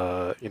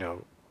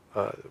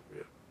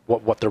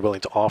what they're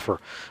willing to offer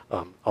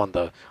on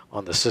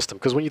the system.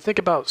 Because when you think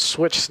about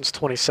Switch since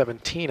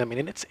 2017, I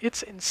mean,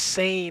 it's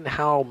insane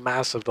how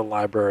massive the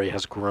library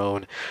has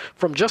grown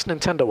from just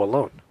Nintendo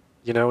alone.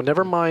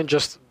 Never mind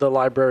just the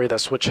library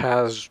that Switch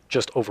has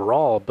just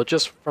overall, but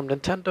just from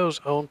Nintendo's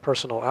own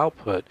personal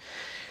output.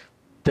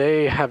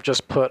 They have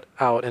just put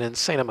out an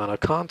insane amount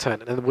of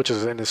content, and which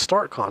is in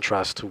stark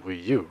contrast to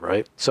Wii U,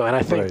 right? So, and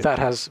I think that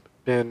has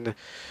been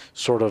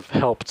sort of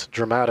helped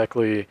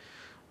dramatically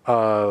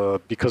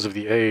because of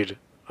the aid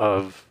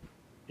of,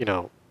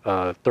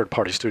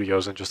 third-party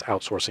studios and just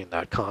outsourcing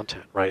that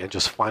content, right? And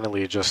just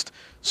finally just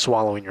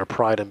swallowing your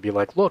pride and be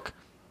like, look,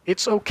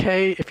 it's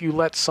okay if you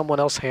let someone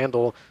else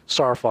handle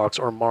Star Fox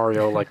or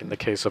Mario, like in the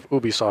case of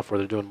Ubisoft, where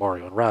they're doing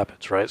Mario and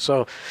Rabbids, right?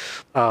 So,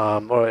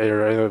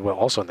 or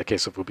also in the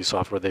case of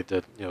Ubisoft, where they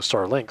did,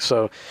 Starlink.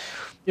 So,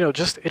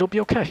 just it'll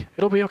be okay.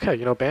 It'll be okay.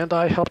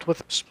 Bandai helped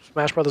with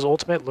Smash Brothers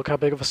Ultimate. Look how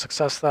big of a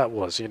success that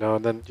was.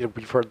 And then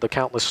we've heard the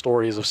countless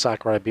stories of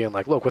Sakurai being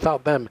like, look,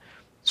 without them,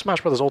 Smash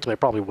Brothers Ultimate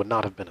probably would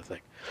not have been a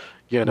thing.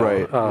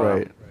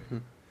 Right.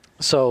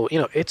 So,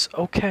 it's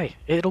okay.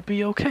 It'll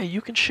be okay. You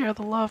can share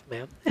the love,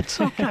 man.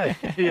 It's okay,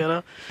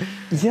 Yeah,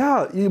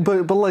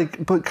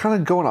 but kind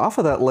of going off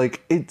of that,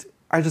 like,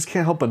 I just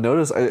can't help but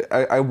notice,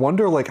 I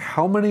wonder, like,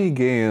 how many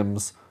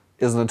games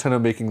is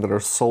Nintendo making that are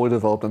solely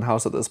developed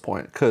in-house at this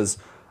point? Because,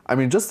 I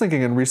mean, just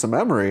thinking in recent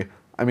memory,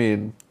 I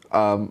mean,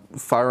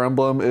 Fire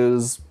Emblem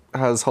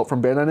has help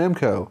from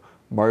Bandai-Namco.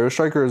 Mario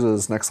Strikers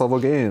is Next Level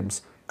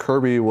Games.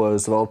 Kirby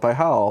was developed by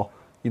HAL.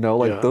 You know,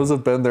 like, those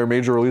have been their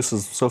major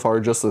releases so far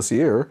just this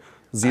year.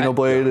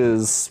 Xenoblade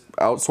is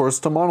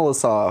outsourced to Monolith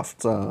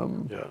Soft.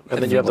 And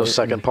then you have those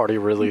second-party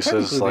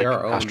releases like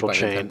Astral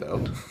Chain.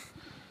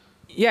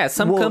 Yeah,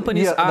 some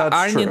companies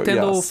are true,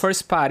 Nintendo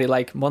first party,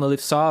 like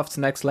Monolith Soft,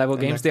 Next Level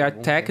Games. They are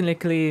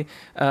technically...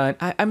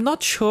 I'm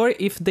not sure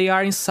if they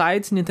are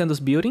inside Nintendo's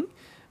building,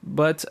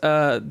 but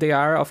they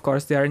are, of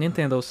course, they are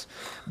Nintendo's.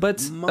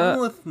 But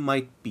Monolith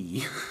might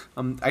be.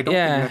 I don't think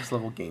Next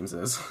Level Games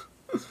is.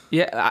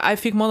 Yeah, I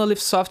think Monolith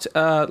Soft,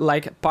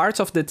 like parts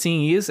of the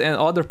team is and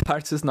other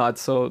parts is not.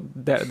 So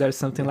there's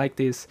something like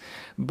this.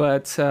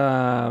 But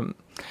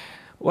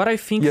what I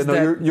think is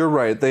that you're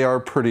right. They are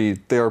pretty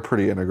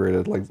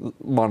integrated. Like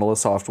Monolith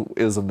Soft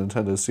is a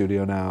Nintendo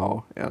studio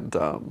now, and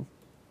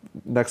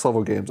Next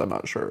Level Games I'm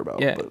not sure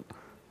about. Yeah. But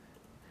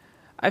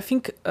I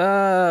think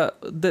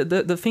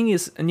the thing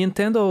is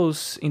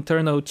Nintendo's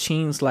internal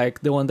teams,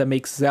 like the one that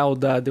makes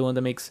Zelda, the one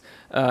that makes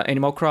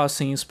Animal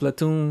Crossing,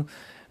 Splatoon.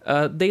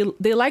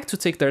 They like to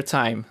take their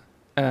time.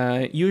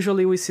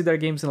 Usually we see their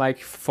games in like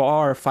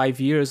 4 or 5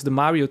 years. The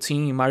Mario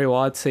team, Mario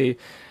Odyssey.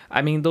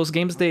 I mean, those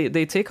games,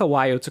 they take a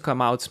while to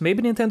come out.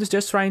 Maybe Nintendo's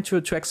just trying to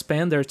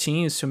expand their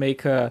teams to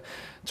make,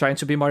 trying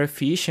to be more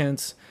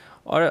efficient.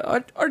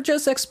 Or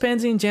just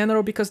expand in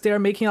general because they are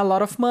making a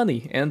lot of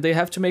money and they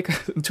have to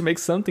make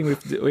something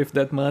with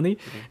that money.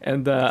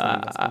 And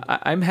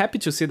I'm happy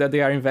to see that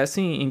they are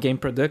investing in game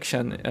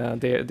production.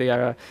 They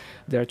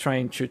are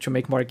trying to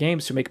make more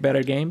games, to make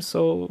better games.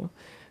 So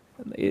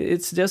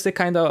it's just a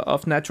kind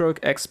of natural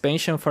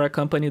expansion for a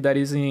company that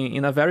is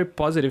in a very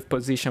positive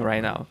position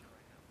right now.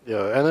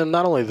 Yeah, and then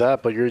not only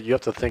that, but you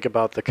have to think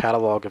about the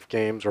catalog of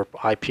games or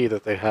IP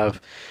that they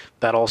have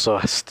that also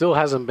still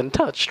hasn't been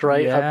touched,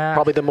 right? Yeah.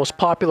 Probably the most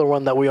popular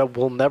one that we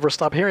will never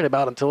stop hearing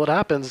about until it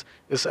happens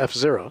is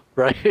F-Zero,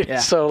 right? Yeah.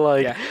 So,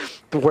 like,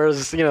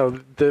 whereas, you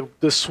know,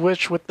 the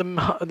Switch with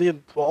the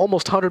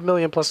almost 100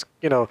 million plus,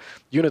 you know,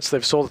 units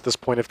they've sold at this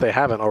point, if they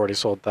haven't already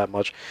sold that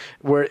much,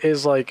 where it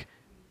is like,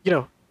 you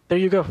know, there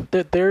you go.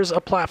 There's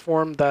a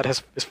platform that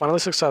is finally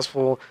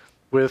successful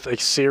with a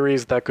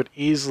series that could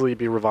easily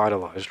be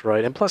revitalized,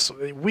 right? And plus,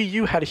 Wii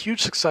U had a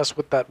huge success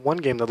with that one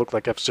game that looked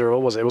like F-Zero.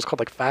 It was called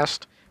like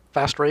Fast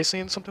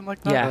Racing, something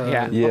like that?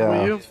 Yeah. On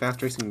Wii U?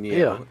 Fast Racing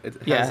Neo.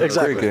 Yeah,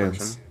 exactly. Great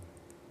games.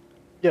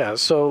 Yeah,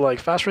 so like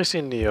Fast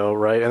Racing Neo,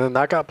 right? And then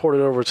that got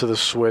ported over to the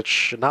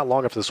Switch not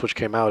long after the Switch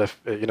came out,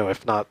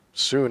 if not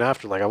soon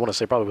after, like I want to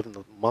say probably within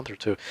a month or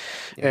two.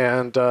 Yeah.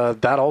 And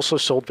that also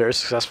sold very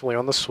successfully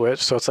on the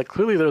Switch. So it's like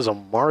clearly there's a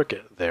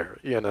market there,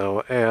 you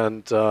know.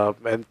 And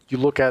you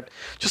look at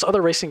just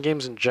other racing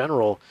games in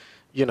general,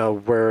 you know,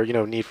 where, you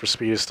know, Need for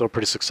Speed is still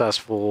pretty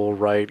successful,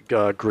 right?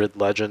 Grid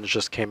Legends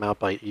just came out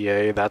by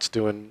EA. That's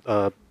doing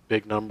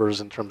big numbers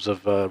in terms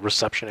of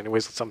reception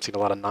anyways. I'm seeing a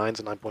lot of 9s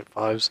and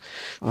 9.5s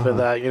for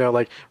that. You know,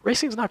 like,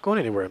 racing's not going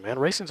anywhere, man.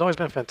 Racing's always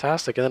been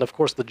fantastic. And then, of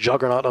course, the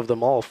juggernaut of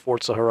them all,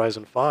 Forza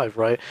Horizon 5,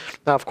 right?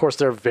 Now, of course,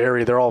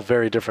 they're all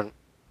very different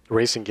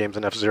racing games,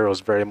 and F-Zero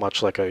is very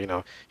much like a, you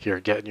know, here,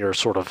 get in your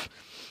sort of,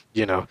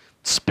 you know,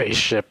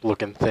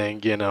 spaceship-looking thing,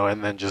 you know,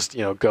 and then just,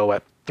 you know, go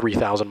at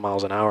 3,000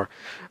 miles an hour.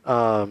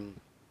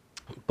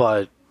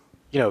 But,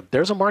 you know,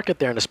 there's a market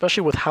there, and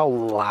especially with how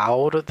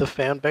loud the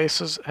fan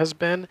base has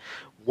been,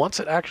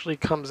 once it actually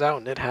comes out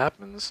and it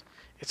happens,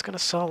 it's going to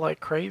sell like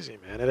crazy,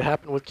 man. It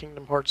happened with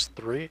Kingdom Hearts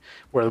 3,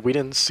 where we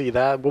didn't see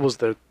that. What was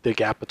the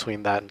gap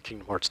between that and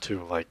Kingdom Hearts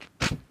 2? Like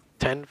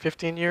 10,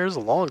 15 years? A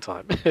long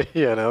time,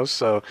 you know?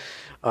 So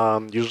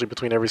usually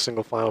between every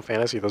single Final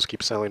Fantasy, those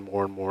keep selling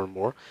more and more and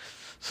more.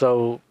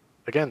 So,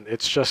 again,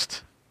 it's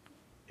just,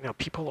 you know,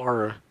 people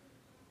are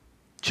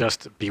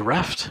just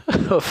bereft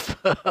of,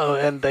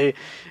 and they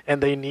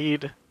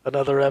need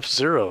another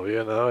F-Zero,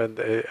 you know, and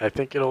I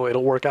think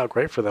it'll work out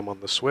great for them on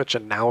the Switch,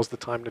 and now's the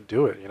time to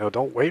do it. You know,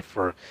 don't wait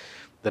for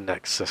the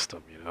next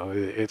system. You know,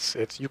 it's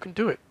you can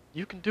do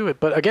it.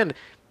 But again,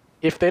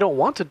 if they don't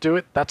want to do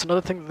it, that's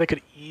another thing that they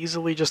could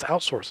easily just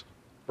outsource,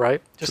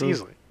 right? Just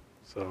easily.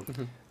 So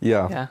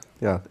yeah.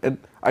 And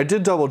I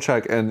did double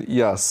check, and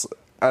yes,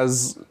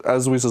 as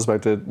we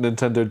suspected,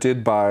 Nintendo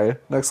did buy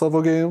Next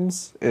Level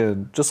Games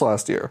in just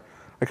last year.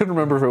 I couldn't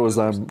remember if it was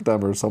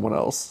them or someone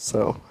else.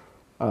 So.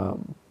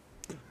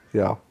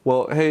 Yeah.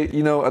 Well, hey,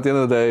 you know, at the end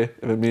of the day,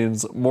 if it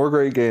means more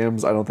great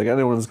games, I don't think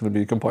anyone's going to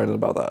be complaining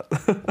about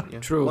that. Yeah.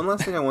 True. One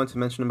last thing I wanted to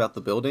mention about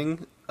the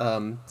building,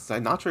 so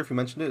I'm not sure if you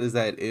mentioned it, is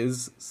that it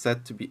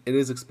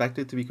is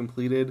expected to be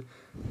completed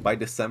by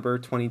December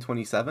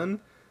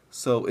 2027.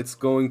 So it's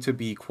going to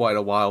be quite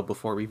a while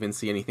before we even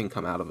see anything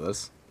come out of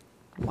this.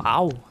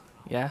 Wow.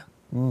 Yeah.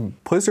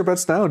 Place your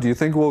bets now. Do you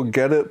think we'll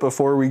get it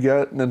before we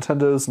get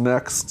Nintendo's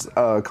next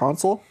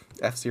console?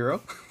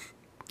 F-Zero?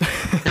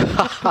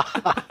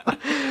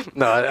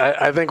 No,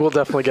 I think we'll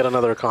definitely get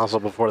another console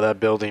before that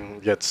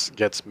building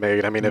gets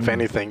made. I mean, if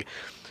anything,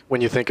 when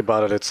you think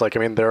about it, it's like,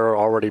 I mean, they're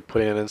already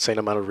putting an insane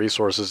amount of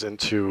resources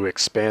into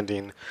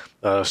expanding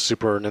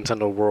Super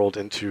Nintendo World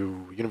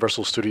into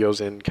Universal Studios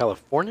in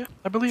California,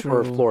 I believe,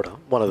 or True. Florida,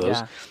 one of those.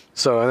 Yeah.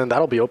 So, and then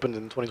that'll be opened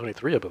in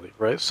 2023, I believe,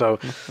 right? So,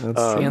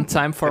 In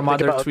time for and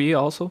think Mother about- 3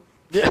 also.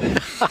 yeah,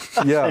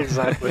 Yeah.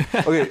 exactly.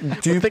 Okay,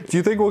 do you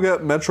think we'll get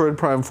Metroid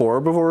Prime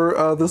 4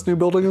 before this new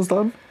building is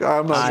done?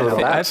 I'm not sure.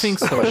 I That's think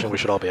the so. question we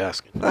should all be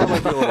asking. That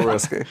might be a little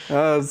risky.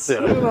 It's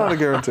not a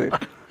guarantee.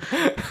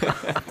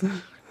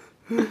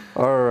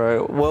 All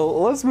right.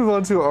 Well, let's move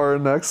on to our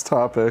next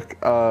topic.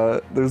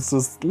 There's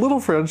this little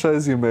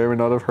franchise you may or may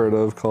not have heard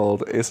of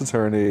called Ace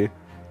Attorney.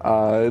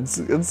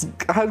 It's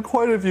had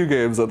quite a few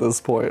games at this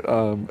point.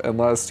 And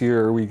last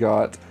year we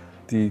got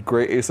the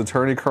Great Ace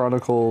Attorney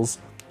Chronicles,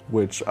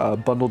 which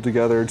bundled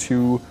together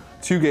two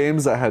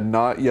games that had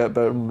not yet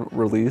been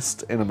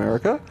released in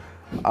America.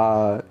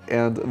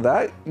 And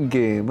that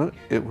game,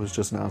 it was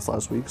just announced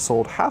last week,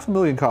 sold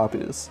 500,000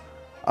 copies.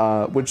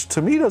 Which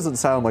to me doesn't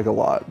sound like a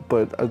lot,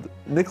 but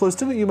Nicholas,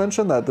 didn't you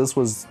mention that this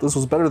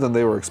was better than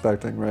they were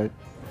expecting, right?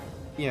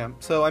 Yeah,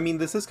 so I mean,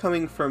 this is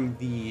coming from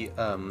the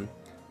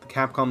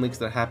Capcom leaks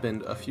that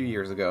happened a few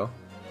years ago,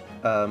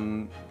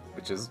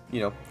 which is,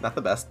 not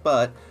the best,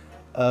 but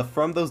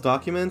from those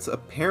documents,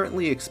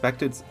 apparently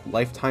expected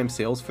lifetime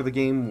sales for the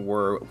game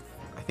were,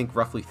 I think,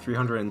 roughly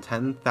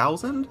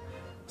 310,000,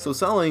 so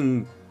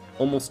selling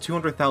almost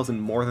 200,000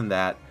 more than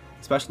that,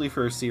 especially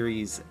for a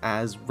series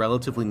as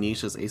relatively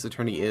niche as Ace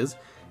Attorney is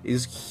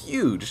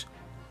huge.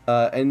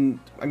 And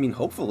I mean,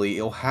 hopefully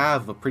it'll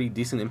have a pretty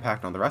decent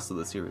impact on the rest of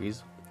the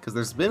series, because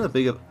there's been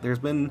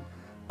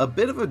a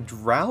bit of a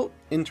drought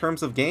in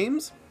terms of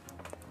games.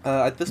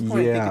 At this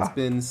point, I think it's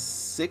been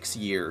 6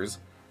 years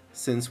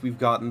since we've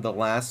gotten the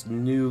last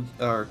new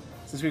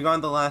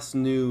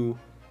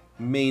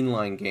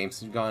mainline game,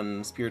 since we've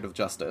gotten Spirit of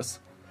Justice.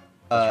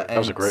 That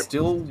was a And great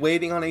still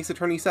waiting on Ace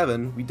Attorney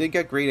 7. We did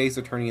get Great Ace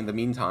Attorney in the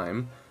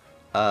meantime,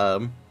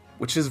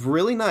 which is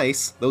really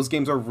nice. Those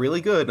games are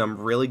really good. I'm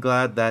really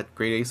glad that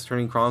Great Ace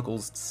Attorney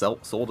Chronicles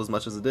sold as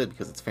much as it did,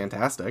 because it's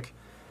fantastic.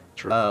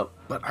 True.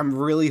 But I'm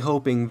really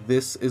hoping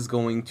this is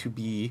going to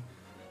be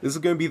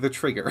the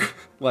trigger.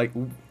 Like,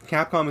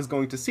 Capcom is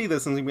going to see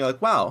this and be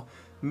like, wow,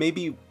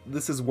 maybe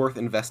this is worth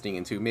investing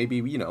into.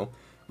 Maybe,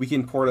 we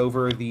can port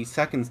over the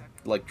second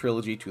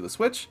trilogy to the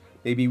Switch.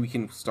 Maybe we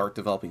can start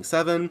developing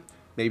 7.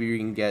 Maybe we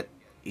can get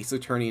Ace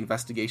Attorney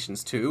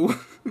Investigations 2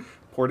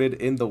 ported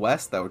in the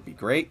West. That would be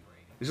great.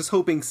 I'm just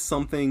hoping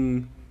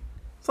something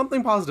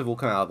positive will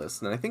come out of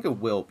this, and I think it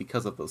will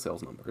because of those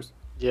sales numbers.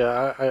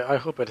 Yeah, I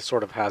hope it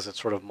sort of has its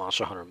sort of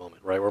Monster Hunter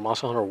moment, right? Where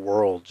Monster Hunter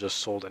World just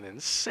sold an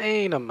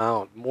insane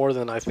amount, more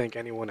than I think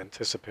anyone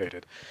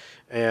anticipated.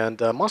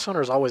 And Monster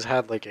Hunter's always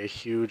had like a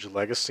huge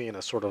legacy and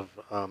a sort of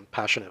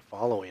passionate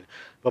following.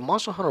 But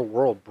Monster Hunter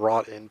World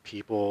brought in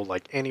people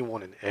like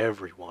anyone and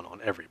everyone on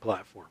every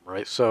platform,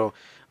 right? So,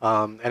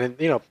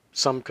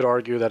 some could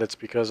argue that it's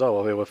because,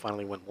 it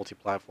finally went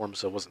multi-platform,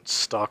 so it wasn't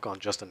stuck on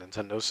just a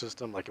Nintendo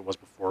system like it was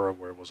before,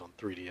 where it was on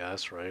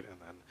 3DS, right? And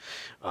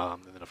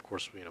then of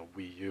course,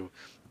 Wii U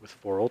with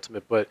 4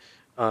 Ultimate. But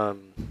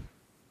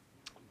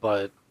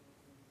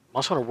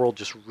Monster Hunter World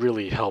just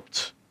really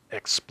helped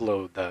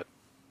explode that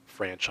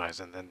franchise,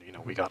 and then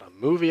we got a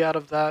movie out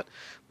of that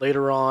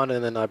later on,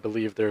 and then I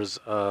believe there's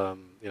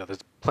there's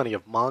plenty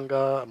of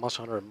manga,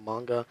 Monster Hunter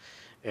manga,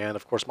 and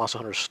of course Monster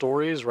Hunter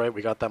Stories, right?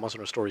 We got that Monster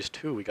Hunter Stories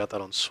 2. We got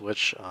that on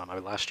Switch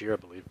last year, I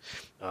believe,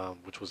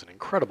 which was an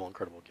incredible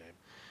game.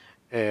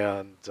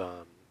 And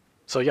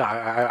so yeah,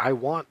 I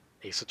want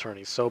Ace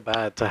Attorney so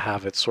bad to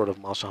have its sort of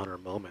Monster Hunter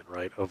moment,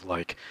 right? Of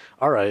like,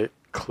 all right,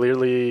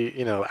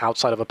 clearly,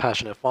 outside of a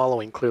passionate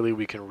following, clearly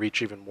we can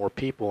reach even more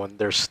people, and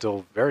there's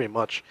still very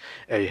much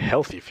a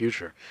healthy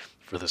future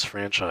for this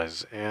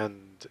franchise.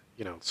 And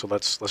so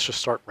let's just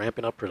start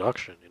ramping up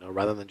production,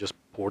 rather than just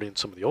porting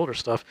some of the older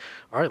stuff.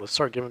 All right, let's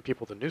start giving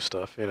people the new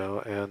stuff,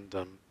 and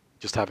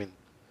just having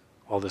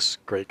all this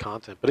great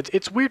content. But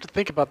it's weird to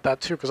think about that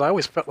too, because I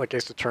always felt like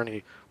Ace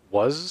Attorney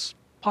was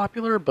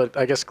popular, but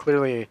I guess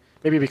clearly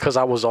maybe because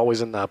I was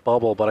always in that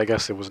bubble, but I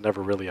guess it was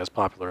never really as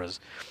popular as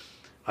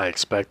I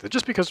expected.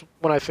 Just because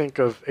when I think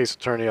of Ace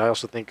Attorney, I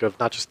also think of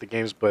not just the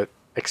games, but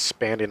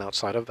expanding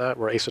outside of that,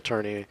 where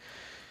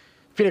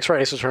Phoenix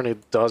Wright Ace Attorney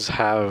does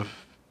have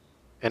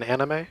an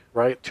anime,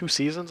 right? 2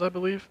 seasons, I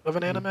believe, of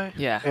an anime.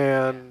 Yeah.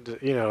 And,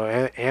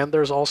 and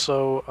there's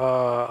also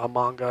a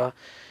manga,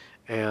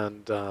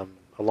 and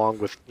along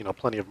with,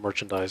 plenty of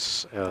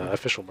merchandise,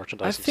 official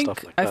merchandise and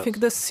stuff like that. I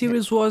think the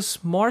series was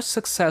more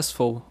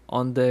successful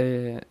on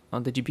the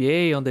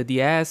GBA, on the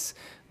DS,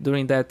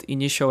 during that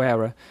initial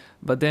era.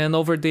 But then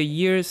over the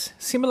years,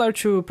 similar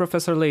to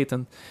Professor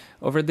Layton,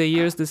 over the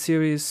years the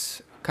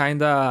series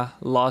kinda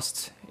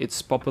lost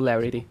its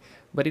popularity.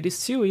 But it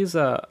still is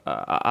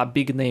a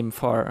big name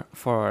for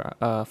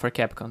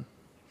Capcom.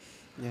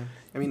 Yeah,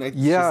 I mean,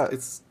 Yeah.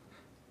 it's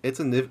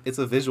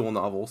a visual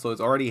novel, so it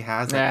already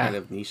has that kind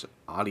of niche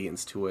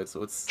audience to it.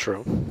 So it's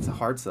True. It's a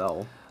hard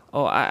sell.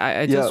 Oh,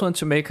 I just want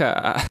to make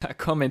a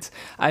comment.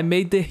 I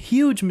made the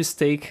huge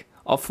mistake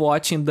of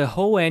watching the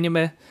whole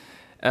anime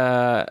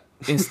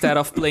instead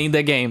of playing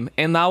the game.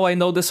 And now I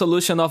know the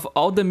solution of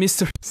all the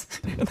mysteries.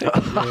 That's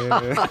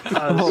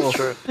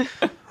true.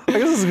 I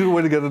guess it's a good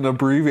way to get an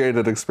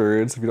abbreviated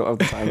experience if you don't have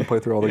the time to play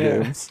through all the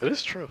games. It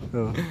is true.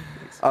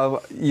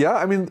 Yeah,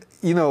 I mean,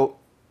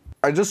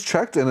 I just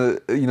checked, and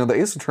the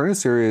Ace Attorney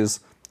series,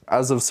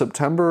 as of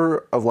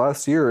September of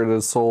last year, it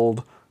has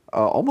sold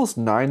almost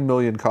 9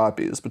 million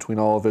copies between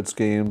all of its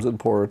games and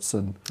ports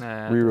and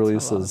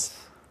re-releases,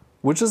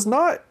 which is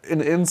not an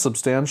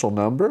insubstantial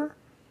number.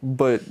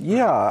 But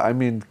yeah, I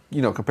mean,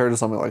 compared to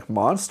something like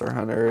Monster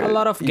Hunter, a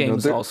lot of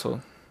games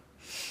also.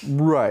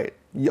 Right.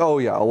 Oh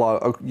yeah, a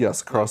lot.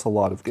 Yes, across a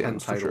lot of 10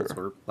 games for titles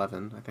sure. or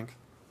 11, I think.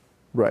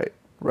 Right.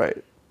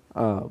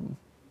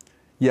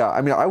 Yeah,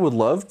 I mean, I would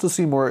love to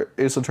see more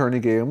Ace Attorney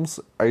games.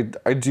 I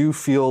do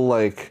feel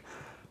like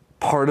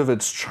part of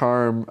its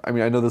charm, I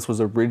mean, I know this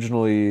was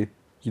originally,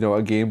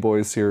 a Game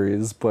Boy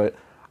series, but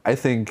I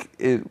think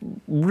it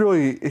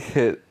really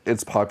hit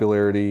its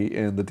popularity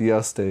in the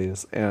DS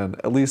days. And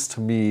at least to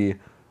me,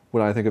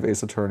 when I think of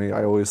Ace Attorney,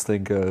 I always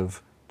think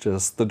of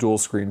just the dual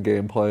screen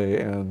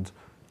gameplay and,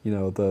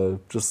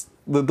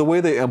 the way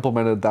they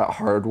implemented that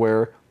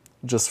hardware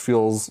just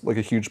feels like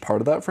a huge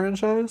part of that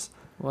franchise.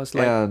 Was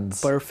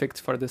like perfect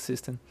for the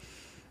system.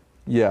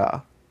 Yeah,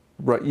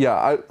 right.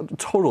 Yeah,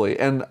 totally.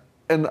 And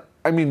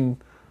I mean,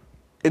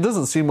 it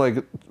doesn't seem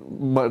like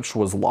much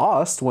was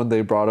lost when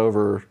they brought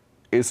over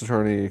Ace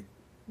Attorney,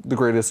 the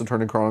Great Ace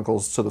Attorney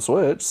Chronicles to the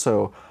Switch.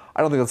 So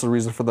I don't think that's a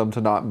reason for them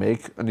to not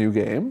make a new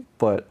game.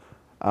 But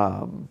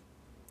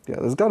yeah,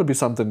 there's got to be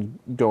something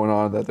going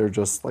on that they're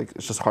just like,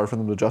 it's just hard for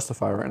them to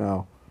justify right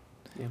now.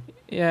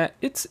 Yeah,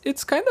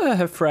 it's kind of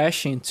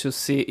refreshing to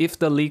see, if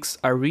the leaks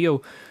are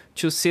real,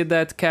 to see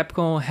that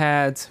Capcom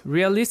had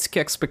realistic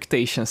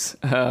expectations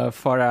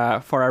for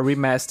a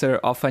remaster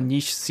of a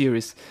niche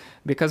series.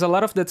 Because a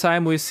lot of the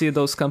time we see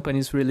those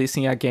companies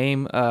releasing a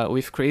game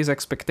with crazy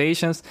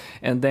expectations,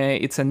 and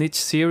then it's a niche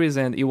series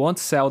and it won't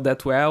sell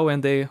that well,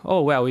 and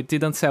it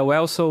didn't sell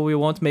well, so we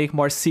won't make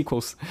more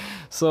sequels.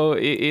 So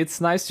it's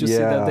nice to see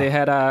that they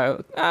had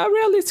a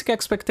realistic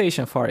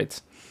expectation for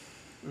it.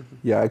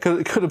 Yeah, it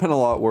could have been a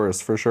lot worse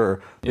for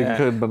sure. It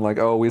could have been like,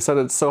 we set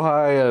it so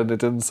high and it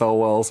didn't sell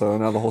well, so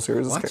now the whole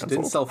series is canceled.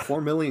 Didn't sell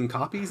 4 million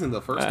copies in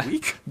the first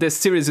week? The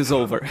series is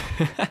over.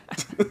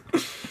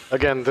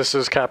 Again, this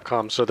is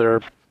Capcom, so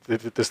they're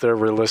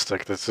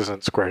realistic. This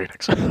isn't Square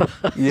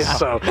Enix. Yeah.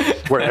 So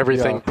where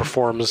everything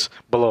performs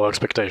below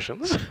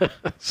expectations.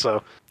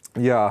 So.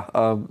 Yeah.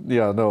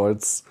 No,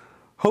 it's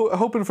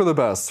hoping for the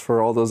best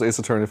for all those Ace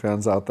Attorney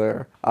fans out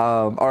there.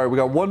 All right, we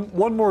got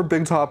one more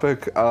big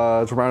topic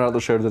to round out the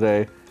show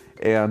today.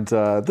 And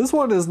this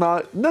one is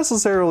not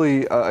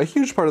necessarily a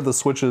huge part of the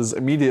Switch's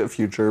immediate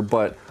future,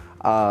 but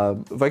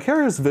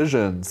Vicarious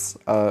Visions,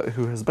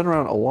 who has been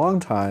around a long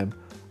time,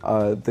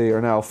 they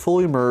are now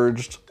fully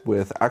merged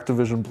with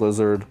Activision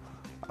Blizzard.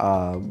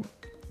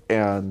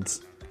 And,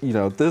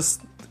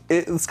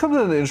 it's come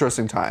at an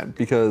interesting time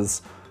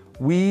because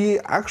we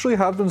actually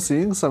have been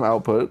seeing some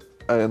output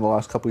in the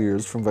last couple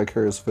years from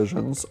Vicarious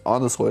Visions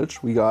on the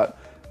Switch. We got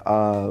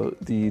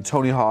the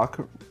Tony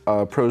Hawk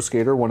Pro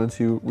Skater 1 and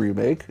 2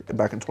 remake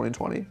back in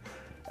 2020.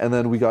 And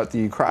then we got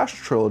the Crash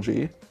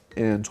trilogy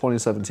in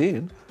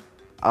 2017.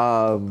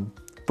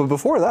 But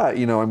before that,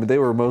 they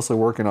were mostly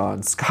working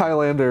on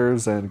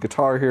Skylanders and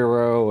Guitar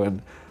Hero,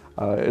 and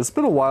it's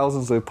been a while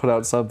since they put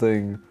out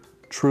something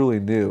truly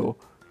new.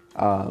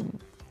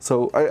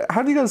 So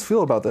how do you guys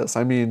feel about this?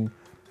 I mean,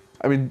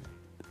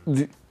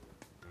 do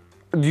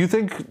you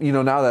think,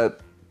 now that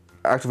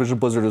Activision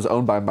Blizzard is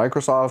owned by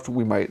Microsoft,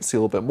 we might see a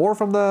little bit more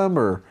from them?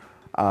 Or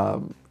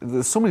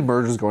there's so many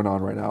mergers going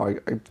on right now. I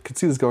could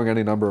see this going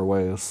any number of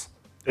ways.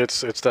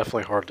 It's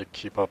definitely hard to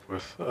keep up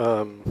with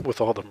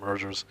all the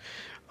mergers.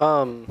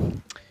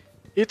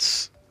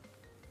 It's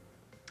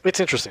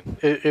interesting.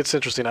 It's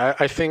interesting.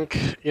 I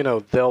think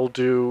they'll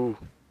do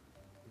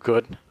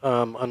good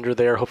under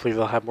there. Hopefully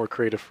they'll have more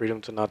creative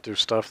freedom to not do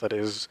stuff that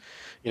is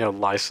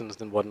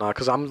licensed and whatnot.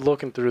 Because I'm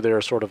looking through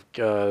their sort of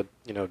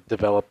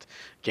developed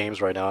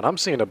games right now, and I'm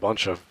seeing a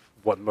bunch of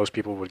what most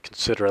people would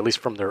consider, at least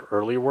from their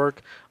early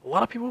work, a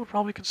lot of people would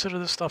probably consider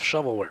this stuff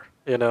shovelware.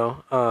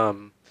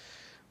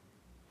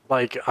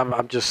 Like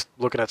I'm just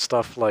looking at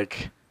stuff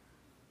like,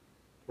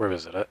 where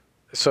is it?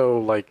 So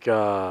like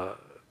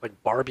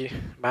Barbie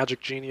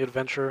Magic Genie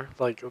Adventure,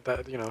 like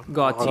that,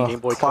 on Game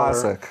Boy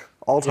classic. Color.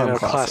 All-time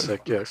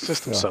classic. Yeah,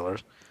 system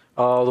sellers.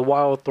 The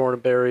Wild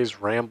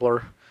Thornberries,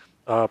 Rambler,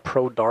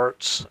 Pro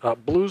Darts,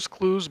 Blues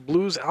Clues,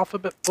 Blues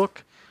Alphabet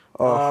Book,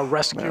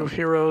 Rescue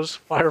Heroes,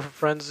 Fire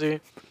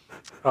Frenzy,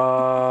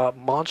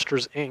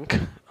 Monsters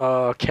Inc.,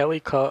 Kelly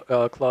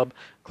Club,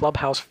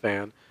 Clubhouse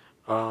Fan.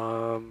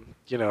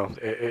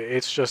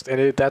 It's just,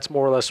 and that's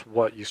more or less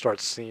what you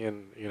start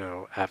seeing,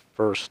 at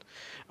first.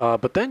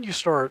 But then you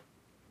start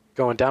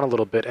going down a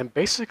little bit, and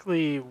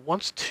basically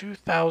once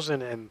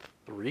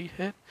 2003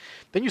 hit,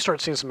 then you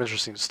start seeing some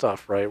interesting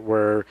stuff, right?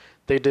 Where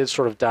they did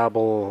sort of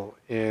dabble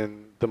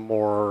in the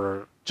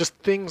more, just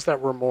things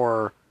that were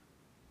more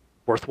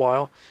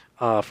worthwhile.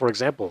 For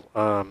example,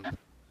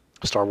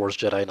 Star Wars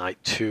Jedi Knight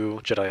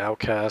 2, Jedi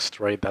Outcast,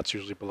 right? That's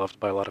usually beloved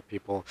by a lot of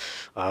people.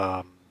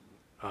 Let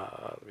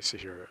me see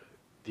here.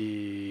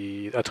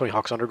 The Tony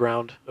Hawk's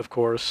Underground, of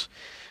course.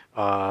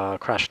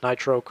 Crash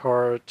Nitro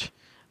Kart.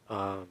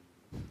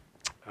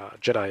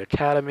 Jedi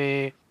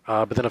Academy.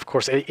 But then, of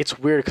course, it's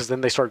weird because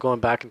then they start going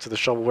back into the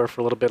shovelware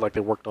for a little bit, like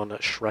they worked on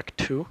Shrek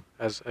 2,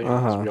 as we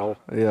all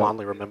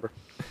fondly remember.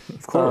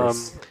 Of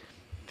course.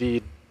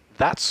 The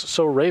That's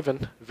So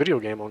Raven video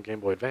game on Game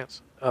Boy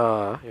Advance.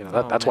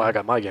 That's why I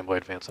got my Game Boy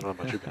Advance. I don't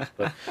know about you guys,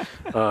 but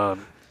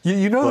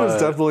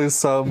there's definitely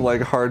some like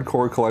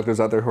hardcore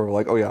collectors out there who are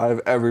like, oh yeah, I have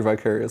every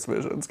Vicarious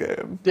Visions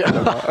game. Yeah.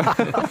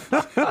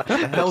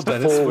 Hell,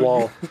 Dennis, full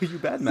wall. You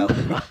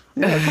badmouthing.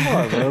 Yeah, come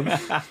on, man.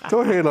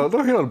 Don't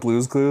hate on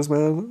Blue's Clues,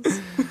 man.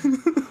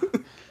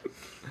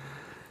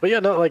 But yeah,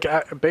 no, like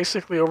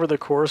basically over the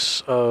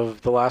course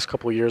of the last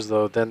couple of years,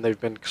 though, then they've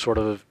been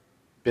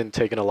been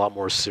taken a lot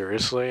more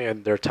seriously,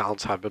 and their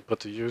talents have been put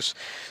to use.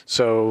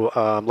 So,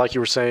 like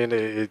you were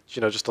saying,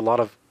 just a lot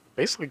of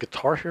basically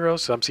Guitar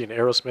Heroes. So I'm seeing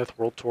Aerosmith,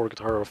 World Tour,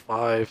 Guitar Hero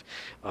 5,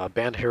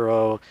 Band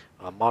Hero,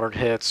 Modern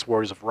Hits,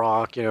 Warriors of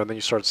Rock, and then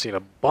you start seeing a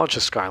bunch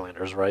of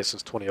Skylanders, right,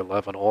 since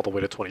 2011 all the way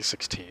to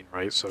 2016,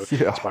 right? So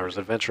Spyro's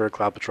Adventure,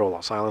 Cloud Patrol,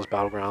 Lost Islands,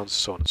 Battlegrounds,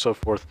 so on and so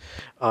forth.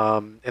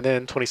 And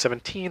then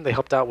 2017, they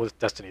helped out with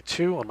Destiny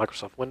 2 on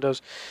Microsoft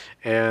Windows,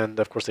 and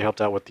of course they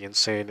helped out with the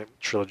Insane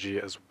trilogy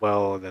as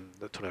well, and then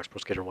the Tony Hawk's Pro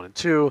Skater 1 and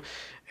 2,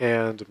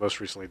 and most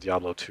recently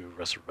Diablo 2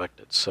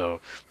 Resurrected. So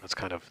that's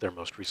kind of their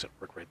most recent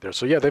work right there.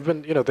 So yeah, they've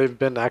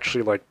been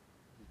actually like,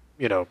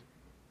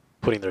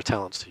 putting their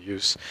talents to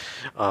use.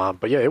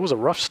 But yeah, it was a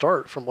rough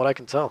start from what I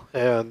can tell.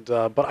 And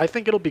but I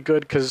think it'll be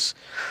good because,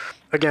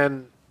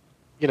 again,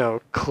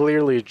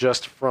 clearly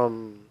just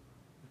from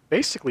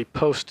basically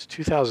post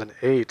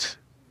 2008,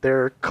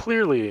 they're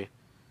clearly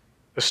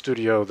a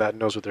studio that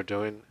knows what they're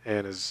doing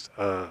and is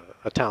a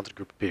talented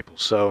group of people.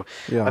 So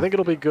I think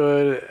it'll be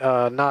good,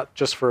 not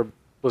just for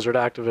Blizzard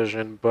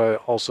Activision,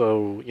 but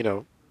also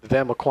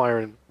them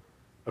acquiring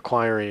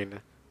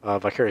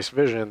Vicarious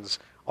Visions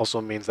also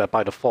means that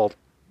by default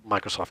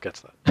Microsoft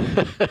gets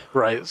that.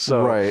 Right.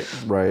 So right.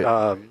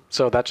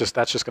 So that's just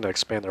going to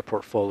expand their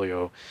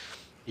portfolio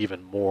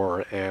even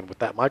more, and with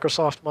that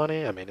Microsoft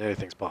money, I mean,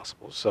 anything's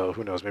possible. So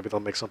who knows, maybe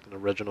they'll make something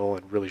original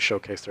and really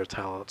showcase their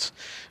talents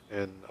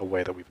in a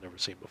way that we've never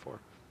seen before.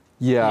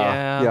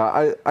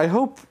 Yeah. I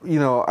hope,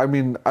 I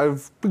mean,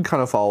 I've been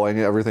kind of following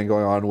everything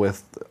going on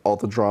with all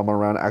the drama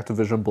around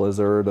Activision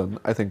Blizzard, and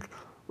I think,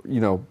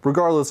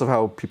 regardless of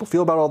how people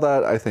feel about all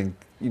that, I think,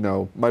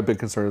 my big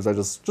concern is I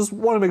just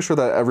want to make sure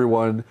that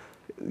everyone,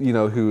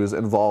 who is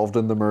involved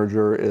in the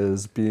merger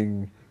is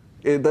being,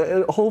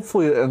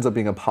 hopefully it ends up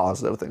being a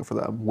positive thing for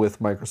them with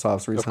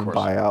Microsoft's recent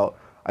buyout.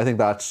 I think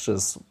that's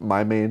just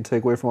my main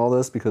takeaway from all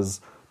this,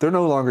 because they're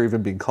no longer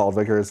even being called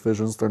Vicarious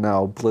Visions. They're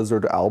now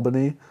Blizzard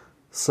Albany.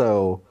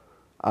 So,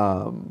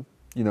 I'm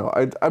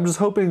just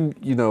hoping,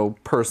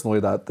 personally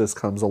that this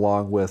comes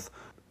along with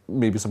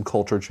maybe some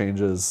culture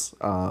changes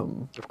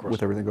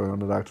with everything going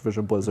on at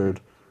Activision Blizzard.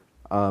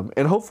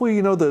 And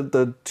hopefully,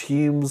 the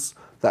teams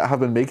that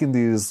have been making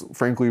these,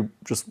 frankly,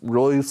 just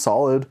really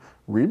solid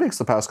remakes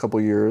the past couple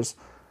of years.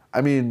 I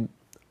mean,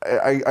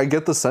 I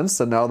get the sense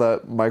that now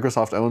that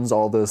Microsoft owns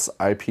all this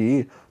IP,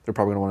 they're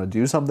probably going to want to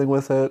do something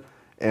with it.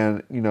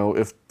 And,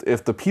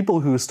 if the people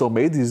who still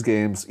made these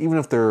games, even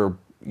if they're,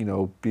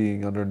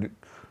 being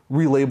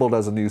relabeled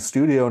as a new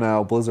studio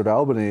now, Blizzard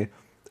Albany,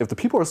 if the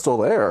people are still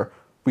there,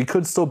 we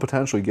could still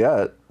potentially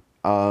get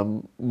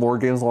more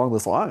games along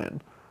this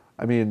line.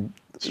 I mean,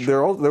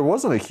 there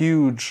wasn't a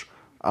huge,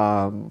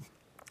 between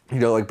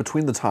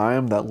the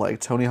time that like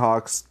Tony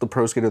Hawk's The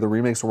Pro Skater, the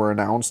remakes were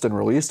announced and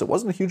released, it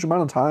wasn't a huge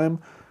amount of time.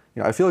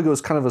 I feel like it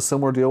was kind of a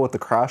similar deal with the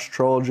Crash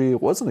trilogy.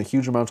 It wasn't a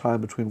huge amount of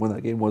time between when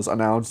that game was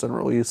announced and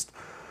released.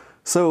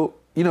 So,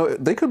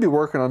 they could be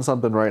working on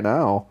something right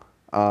now.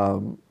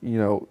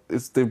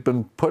 They've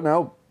been putting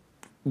out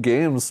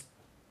games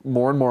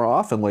more and more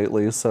often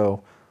lately.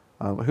 So,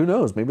 who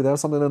knows? Maybe there's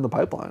something in the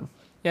pipeline.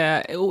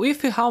 Yeah,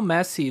 with how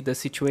messy the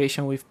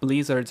situation with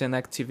Blizzard and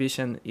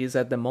Activision is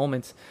at the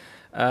moment,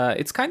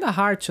 it's kind of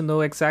hard to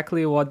know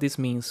exactly what this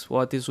means,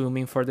 what this will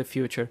mean for the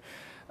future.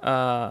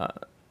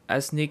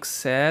 As Nick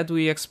said,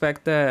 we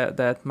expect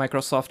that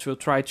Microsoft will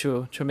try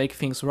to make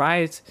things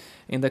right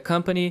in the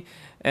company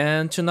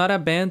and to not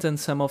abandon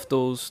some of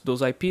those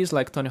IPs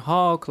like Tony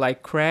Hawk,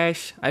 like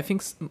Crash. I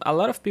think a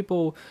lot of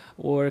people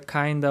were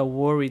kind of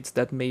worried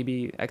that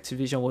maybe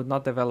Activision would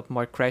not develop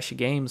more Crash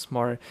games,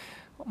 more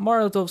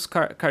of those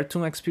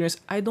cartoon experience.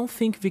 I don't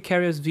think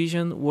Vicarious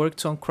Vision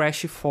worked on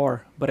Crash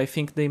 4, but I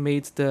think they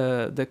made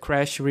the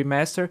Crash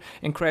remaster,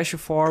 and Crash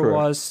 4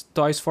 was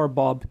Toys for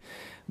Bob.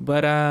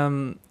 But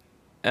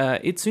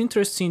it's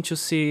interesting to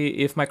see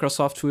if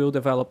Microsoft will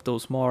develop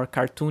those more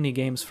cartoony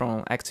games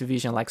from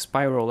Activision, like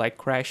Spyro, like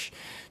Crash,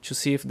 to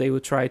see if they will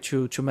try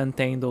to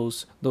maintain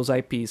those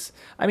IPs.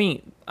 I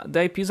mean,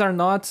 the IPs are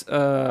not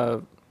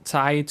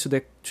tied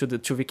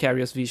to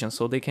Vicarious Vision,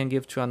 so they can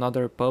give to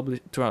another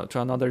to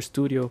another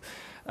studio.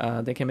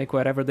 They can make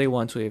whatever they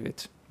want with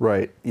it.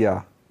 Right.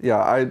 Yeah.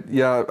 I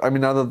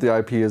mean, now that the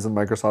IP is in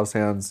Microsoft's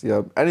hands,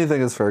 yeah,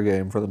 anything is fair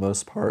game for the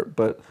most part.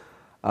 But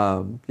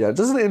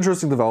just an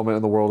interesting development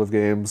in the world of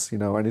games.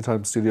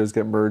 Anytime studios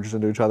get merged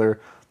into each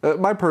other.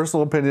 My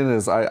personal opinion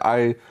is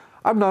I'm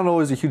not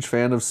always a huge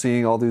fan of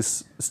seeing all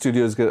these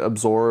studios get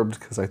absorbed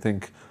because I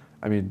think,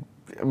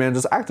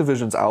 just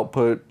Activision's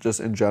output just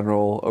in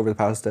general over the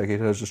past decade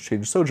has just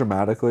changed so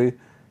dramatically.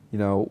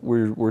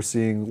 We're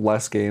seeing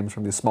less games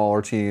from these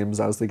smaller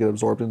teams as they get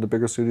absorbed into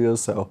bigger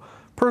studios. So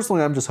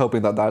personally, I'm just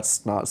hoping that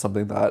that's not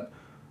something that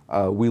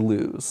we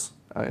lose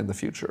in the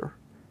future.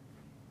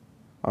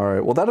 All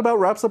right, well, that about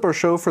wraps up our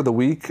show for the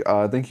week.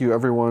 Thank you,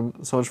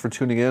 everyone, so much for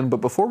tuning in. But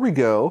before we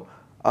go,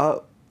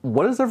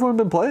 what has everyone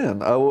been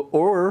playing?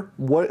 Or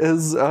what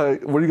are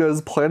you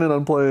guys planning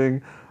on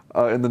playing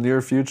in the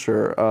near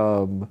future?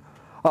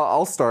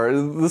 I'll start.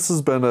 This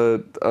has been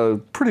a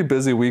pretty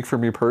busy week for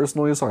me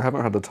personally, so I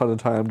haven't had a ton of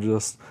time to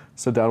just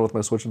sit down with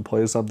my Switch and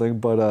play something.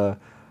 But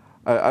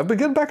I've been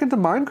getting back into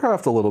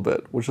Minecraft a little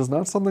bit, which is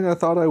not something I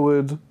thought I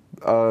would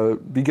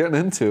be getting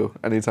into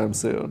anytime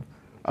soon.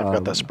 I've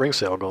got that spring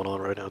sale going on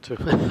right now, too.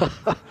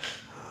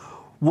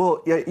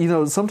 Well,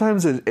 yeah,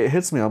 sometimes it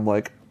hits me. I'm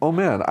like, oh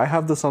man, I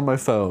have this on my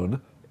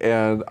phone,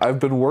 and I've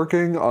been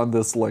working on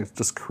this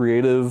just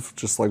creative,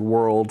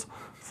 world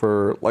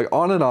for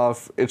on and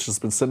off. It's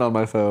just been sitting on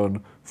my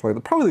phone for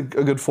probably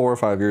a good 4 or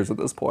 5 years at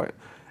this point.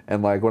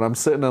 And when I'm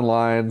sitting in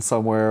line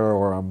somewhere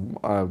or I'm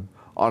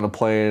on a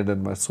plane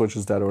and my Switch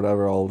is dead or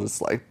whatever, I'll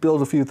just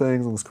build a few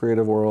things in this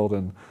creative world,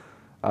 and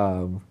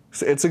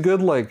it's a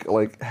good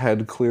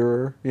head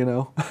clearer,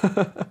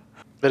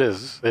 It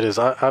is.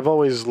 I've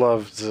always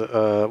loved,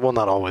 well,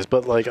 not always,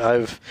 but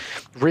I've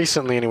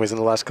recently, anyways, in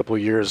the last couple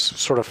of years,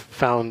 sort of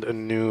found a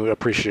new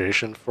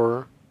appreciation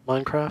for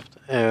Minecraft.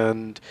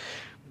 And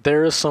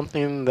there is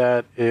something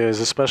that is,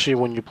 especially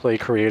when you play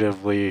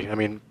creatively,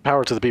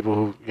 power to the people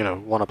who,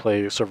 want to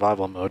play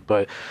survival mode,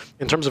 but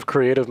in terms of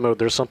creative mode,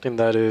 there's something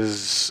that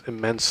is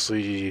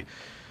immensely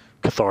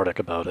cathartic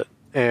about it.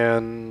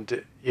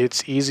 And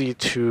it's easy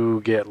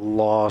to get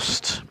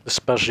lost,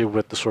 especially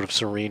with the sort of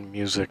serene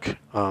music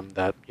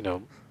that,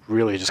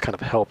 really just kind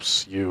of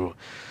helps you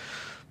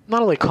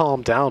not only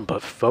calm down,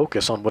 but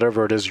focus on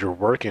whatever it is you're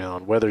working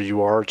on, whether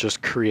you are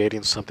just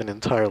creating something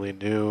entirely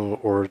new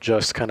or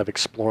just kind of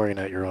exploring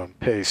at your own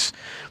pace,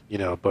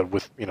 but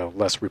with,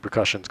 less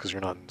repercussions because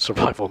you're not in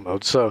survival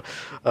mode. So,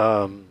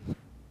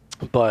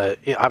 but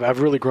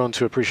I've really grown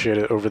to appreciate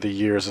it over the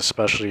years,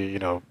 especially,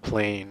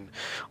 playing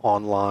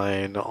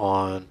online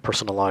on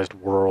personalized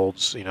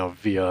worlds,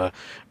 via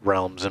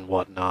realms and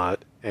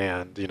whatnot,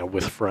 and,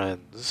 with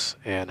friends,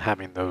 and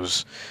having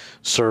those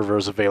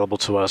servers available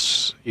to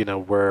us,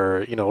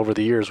 where, over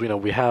the years,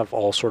 we have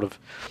all sort of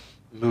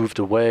moved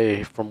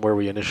away from where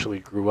we initially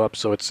grew up.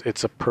 So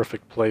it's a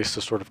perfect place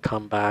to sort of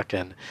come back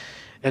and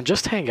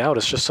just hang out.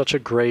 It's just such a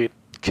great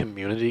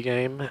community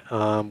game,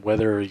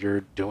 whether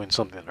you're doing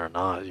something or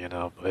not,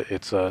 but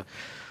it's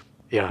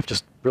I've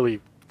just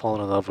really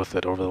fallen in love with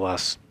it over the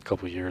last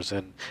couple of years,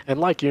 and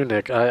like you,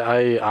 Nick,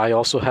 I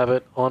also have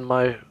it on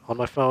my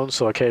phone,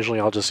 so occasionally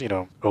I'll just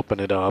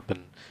open it up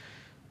and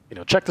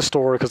check the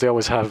store, because they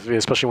always have,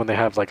 especially when they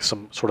have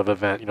some sort of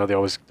event,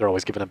 they're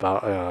always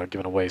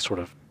giving away sort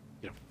of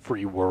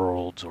free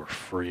worlds or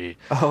free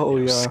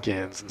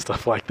skins and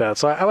stuff like that.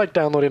 So I like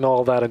downloading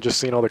all of that and just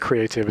seeing all the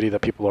creativity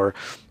that people are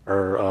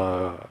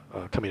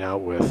coming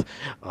out with,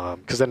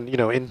 because then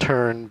in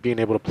turn being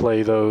able to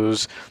play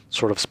those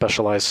sort of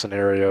specialized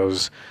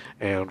scenarios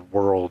and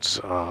worlds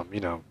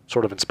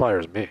sort of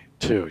inspires me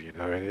too,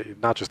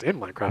 not just in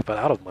Minecraft but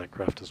out of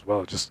Minecraft as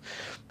well. Just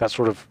that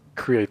sort of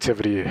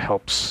creativity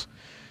helps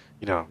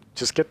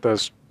just get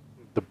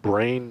the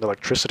brain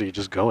electricity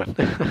just going.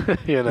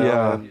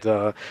 And it's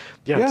a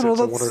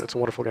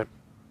wonderful game.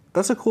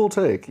 That's a cool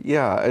take.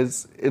 Yeah,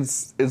 it's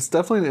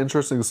definitely an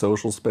interesting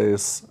social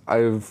space.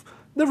 I've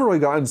never really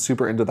gotten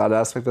super into that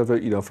aspect of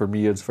it. For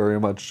me, it's very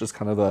much just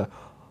kind of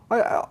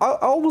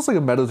almost like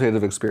a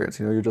meditative experience.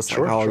 You're just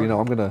I'm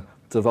gonna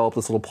develop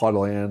this little plot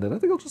of land, and I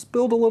think I'll just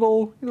build a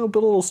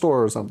little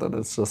store or something.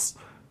 It's just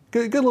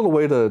good little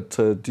way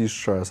to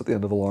de-stress at the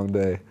end of a long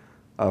day,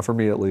 for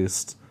me at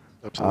least.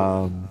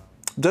 Absolutely.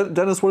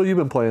 Dennis, what have you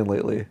been playing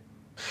lately?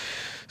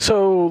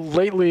 So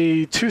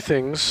lately, two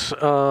things.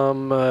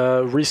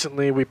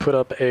 Recently, we put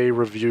up a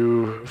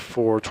review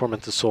for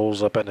Tormented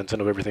Souls up at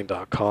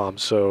NintendoEverything.com.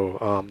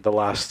 So the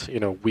last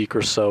week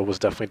or so was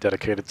definitely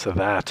dedicated to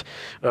that.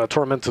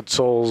 Tormented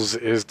Souls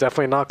is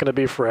definitely not going to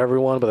be for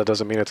everyone, but that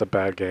doesn't mean it's a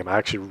bad game. I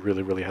actually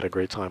really, really had a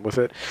great time with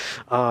it.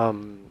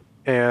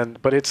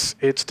 But it's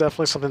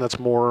definitely something that's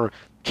more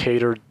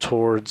catered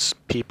towards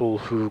people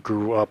who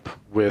grew up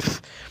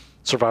with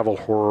survival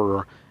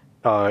horror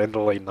in the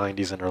late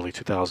 90s and early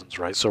 2000s,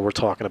 right? So we're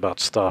talking about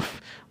stuff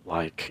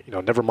like,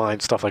 never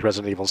mind stuff like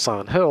Resident Evil and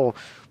Silent Hill,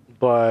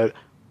 but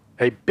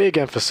a big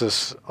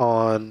emphasis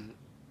on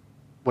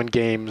when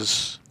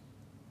games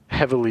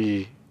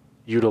heavily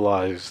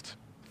utilized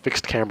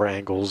fixed camera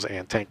angles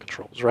and tank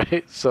controls,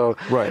 right? So,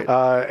 right.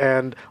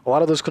 And a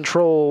lot of those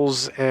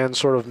controls and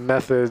sort of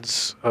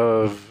methods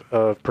of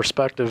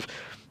perspective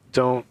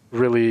don't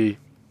really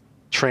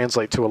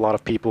translate to a lot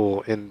of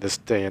people in this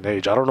day and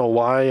age. I don't know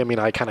why. I mean,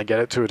 I kind of get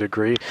it to a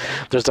degree.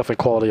 There's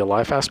definitely quality of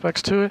life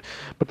aspects to it.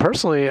 But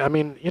personally, I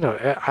mean,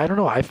 I don't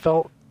know. I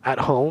felt at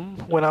home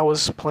when I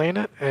was playing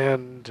it,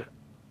 and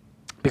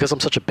because I'm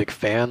such a big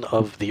fan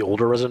of the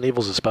older Resident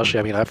Evils, especially,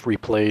 I mean, I've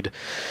replayed,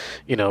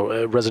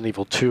 Resident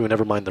Evil 2,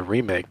 never mind the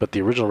remake, but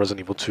the original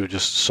Resident Evil 2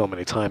 just so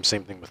many times.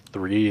 Same thing with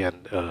 3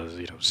 and,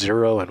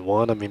 0 and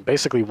 1. I mean,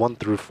 basically 1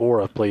 through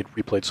 4 I've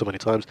replayed so many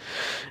times.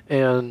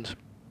 And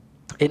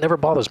it never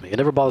bothers me. It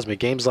never bothers me.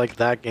 Games like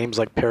that, games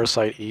like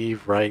Parasite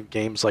Eve, right?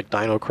 Games like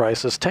Dino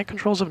Crisis, tank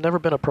controls have never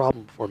been a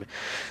problem for me.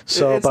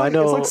 So, it's but I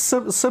know it's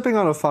like sipping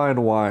on a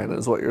fine wine,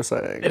 is what you're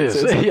saying. it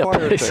is. It's Yeah,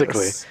 acquired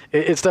basically, taste.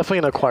 it's definitely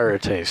an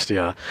acquired taste.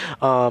 Yeah.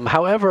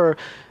 However,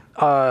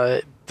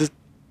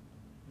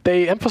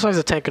 they emphasize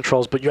the tank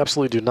controls, but you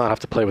absolutely do not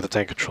have to play with the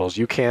tank controls.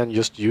 You can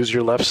just use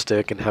your left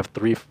stick and have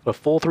a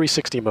full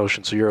 360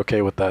 motion, so you're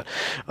okay with that.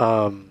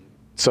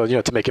 So,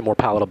 to make it more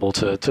palatable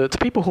to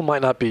people who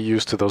might not be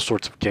used to those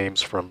sorts of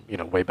games from,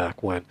 way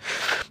back when.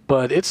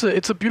 But it's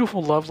a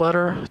beautiful love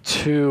letter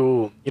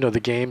to, the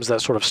games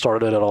that sort of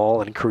started it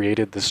all and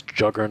created this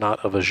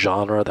juggernaut of a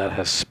genre that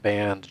has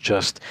spanned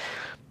just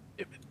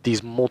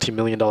these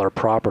multi-million-dollar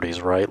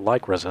properties, right?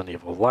 Like Resident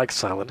Evil, like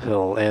Silent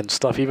Hill, and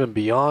stuff even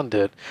beyond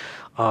it,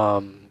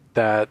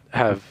 that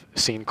have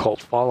seen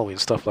cult following,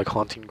 stuff like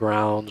Haunting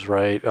Grounds,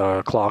 right?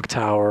 Clock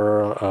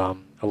Tower,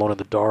 Alone in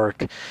the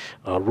Dark,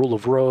 Rule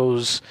of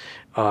Rose.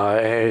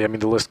 I mean,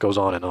 the list goes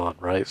on,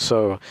 right?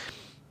 So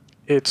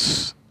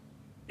it's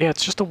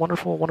just a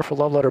wonderful, wonderful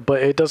love letter,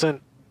 but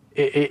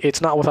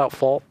it's not without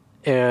fault,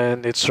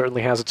 and it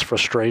certainly has its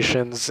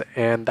frustrations,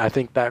 and I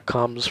think that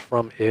comes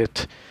from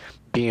it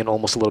being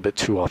almost a little bit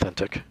too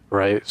authentic,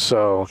 right?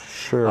 So,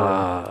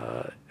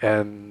 Sure.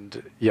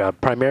 and yeah,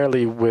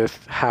 primarily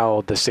with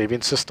how the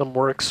saving system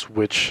works,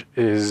 which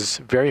is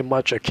very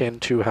much akin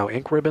to how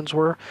ink ribbons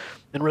were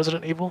in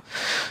Resident Evil.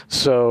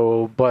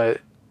 So,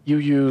 but you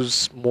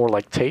use more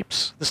like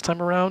tapes this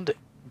time around,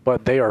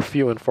 but they are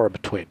few and far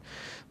between.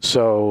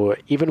 So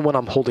even when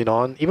I'm holding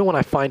on, even when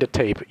I find a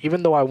tape,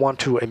 even though I want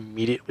to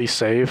immediately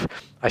save,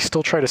 I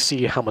still try to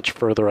see how much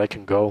further I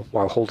can go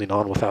while holding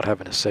on without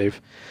having to save.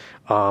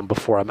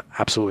 Before I'm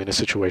absolutely in a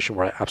situation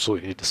where I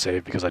absolutely need to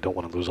save because I don't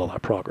want to lose all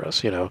that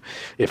progress,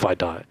 if I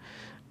die.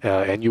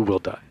 And you will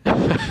die.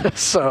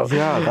 So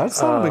Yeah,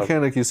 that's not a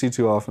mechanic you see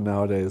too often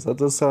nowadays. That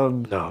does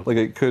sound like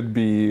it could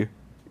be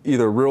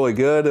either really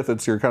good if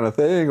it's your kind of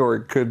thing, or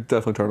it could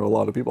definitely turn a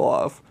lot of people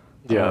off.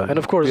 Yeah, and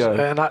of course,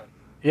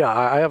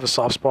 I have a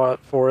soft spot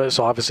for it,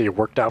 so obviously it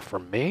worked out for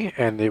me,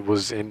 and I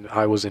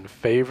was in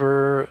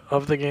favor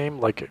of the game,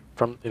 like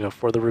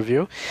for the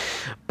review.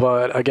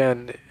 But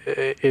again,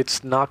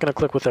 it's not going to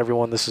click with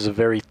everyone. This is a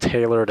very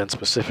tailored and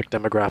specific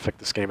demographic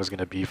this game is going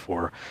to be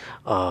for.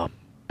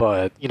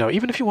 But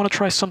even if you want to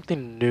try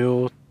something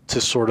new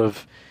to sort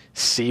of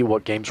see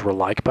what games were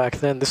like back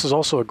then, this is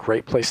also a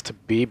great place to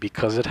be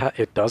because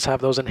it does have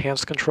those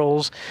enhanced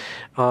controls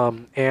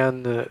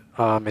and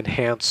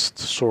enhanced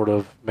sort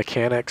of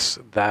mechanics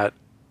that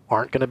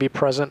aren't going to be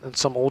present in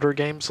some older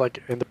games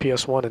like in the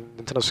PS1 and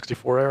Nintendo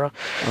 64 era.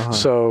 Uh-huh.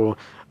 So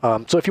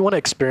if you want to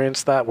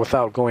experience that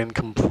without going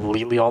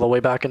completely all the way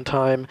back in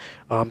time,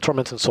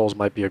 Tormented Souls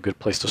might be a good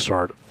place to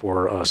start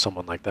for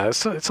someone like that. It's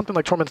something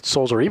like Tormented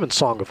Souls or even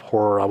Song of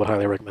Horror. I would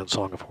highly recommend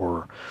Song of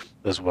Horror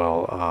as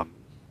well.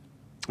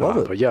 Love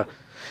it. But yeah,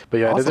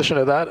 awesome. In addition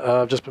to that,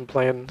 I've just been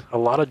playing a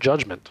lot of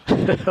Judgment.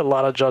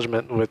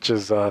 Which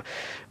is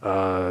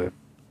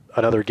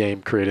another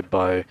game created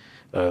by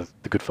the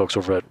good folks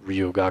over at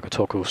Ryu Ga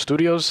Gotoku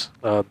Studios.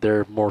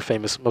 They're most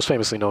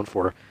famously known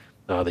for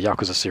the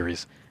Yakuza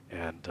series.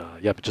 And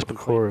but just been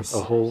playing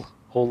a whole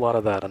lot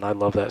of that. And I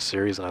love that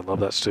series, and I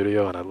love that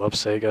studio, and I love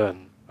Sega,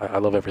 and I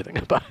love everything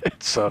about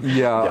it. So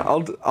yeah.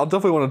 I'll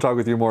definitely want to talk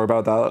with you more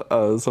about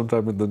that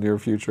sometime in the near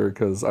future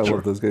because I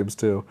love those games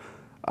too.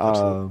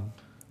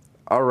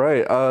 All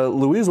right,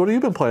 Louise, what have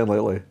you been playing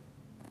lately?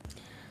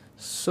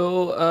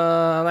 So,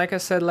 like I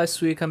said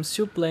last week, I'm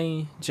still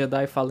playing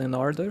Jedi Fallen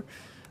Order,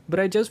 but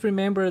I just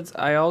remembered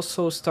I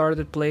also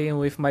started playing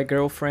with my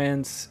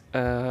girlfriend's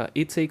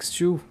It Takes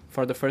Two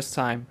for the first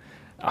time.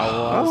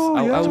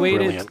 I waited.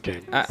 Brilliant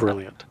game.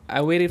 Brilliant.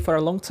 I waited for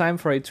a long time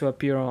for it to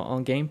appear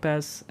on Game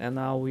Pass, and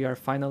now we are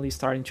finally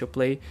starting to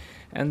play,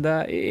 and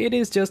it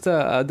is just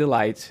a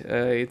delight.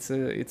 It's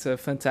a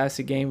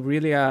fantastic game,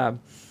 really a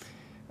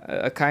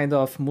kind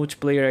of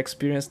multiplayer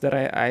experience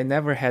that I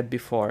never had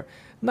before.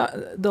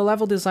 The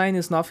level design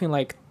is nothing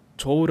like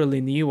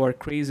totally new or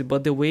crazy,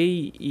 but the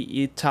way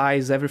it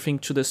ties everything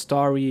to the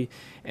story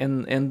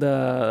and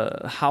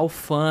how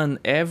fun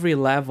every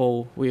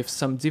level with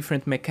some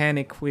different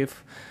mechanic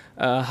with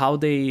how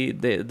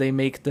they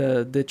make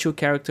the two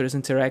characters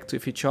interact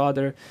with each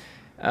other.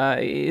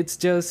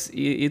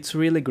 It's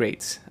really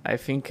great. I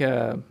think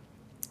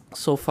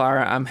so far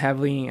I'm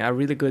having a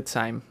really good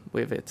time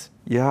with it.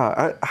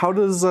 Yeah, how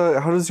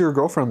does your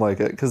girlfriend like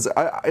it? Because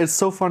it's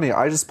so funny.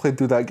 I just played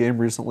through that game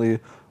recently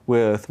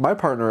with my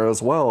partner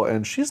as well,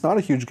 and she's not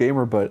a huge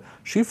gamer, but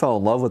she fell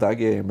in love with that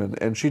game,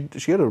 and she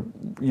had a,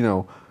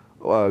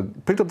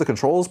 picked up the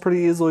controls pretty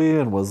easily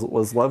and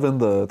was loving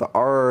the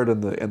art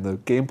and the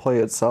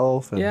gameplay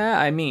itself. And Yeah,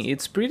 I mean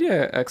it's pretty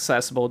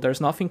accessible.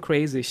 There's nothing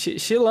crazy.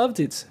 She loved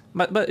it,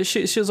 but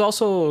she's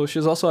also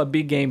a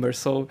big gamer,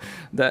 so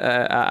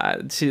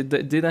she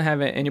didn't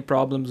have any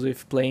problems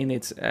with playing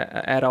it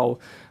at all.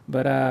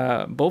 But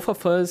both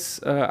of us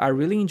are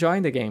really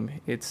enjoying the game.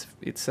 It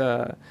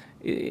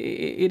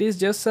is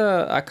just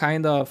a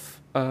kind of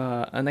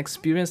an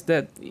experience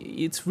that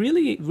it's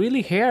really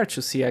really rare to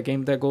see a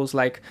game that goes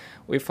like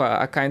with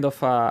a kind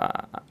of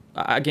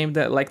a game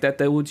that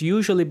would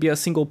usually be a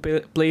single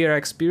player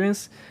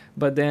experience,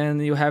 but then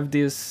you have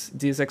this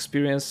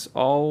experience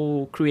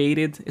all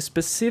created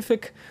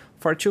specific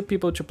for two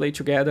people to play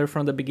together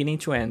from the beginning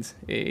to end.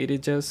 It is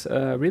just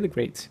really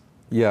great.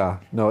 Yeah,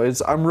 no,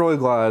 I'm really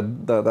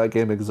glad that that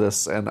game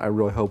exists, and I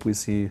really hope we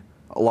see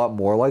a lot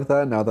more like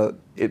that now that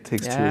It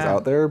Takes Two is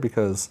out there,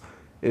 because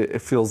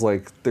it feels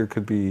like there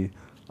could be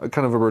a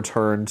kind of a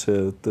return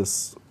to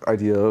this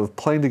idea of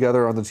playing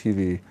together on the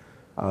TV.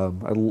 I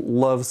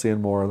love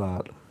seeing more of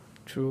that.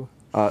 True.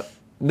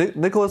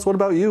 Nicholas, what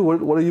about you?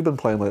 What have you been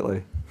playing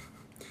lately?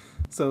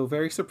 So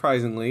very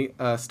surprisingly,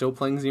 still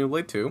playing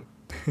Xenoblade 2.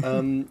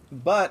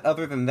 But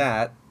other than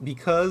that,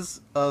 because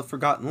of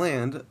Forgotten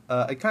Land,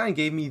 it kind of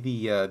gave me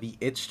the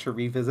itch to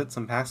revisit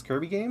some past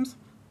Kirby games.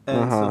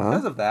 And so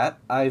because of that,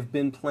 I've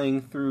been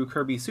playing through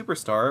Kirby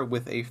Superstar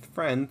with a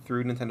friend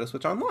through Nintendo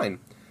Switch Online.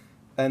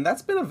 And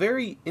that's been a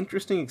very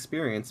interesting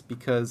experience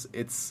because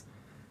it's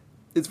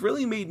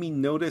really made me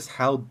notice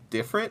how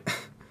different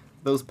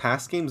those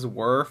past games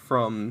were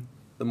from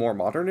the more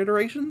modern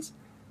iterations.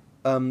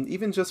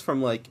 Even just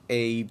from like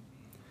a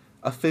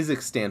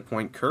physics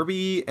standpoint,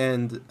 Kirby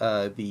and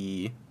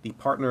the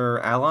partner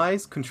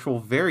allies control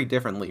very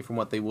differently from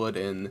what they would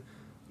in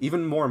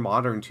even more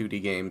modern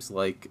 2D games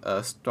like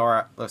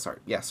Star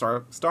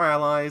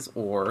Allies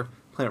or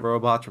Planet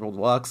Robot Triple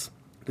Deluxe.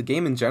 The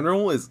game in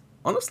general is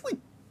honestly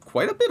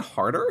quite a bit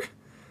harder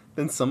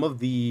than some of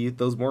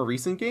those more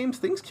recent games.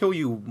 Things kill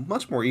you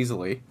much more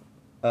easily.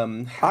 I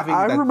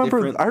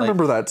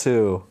remember that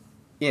too.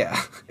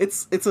 Yeah,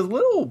 it's a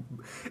little.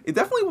 It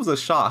definitely was a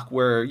shock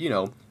where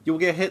you'll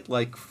get hit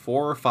like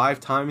 4 or 5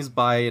 times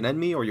by an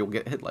enemy, or you'll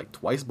get hit like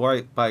twice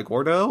by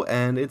Gordo,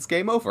 and it's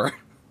game over.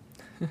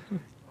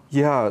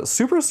 Yeah,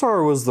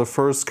 Superstar was the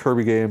first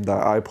Kirby game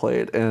that I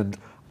played, and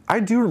I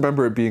do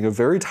remember it being a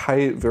very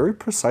tight, very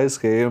precise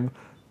game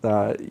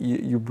that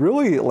you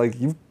really like.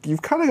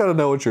 You've kind of got to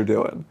know what you're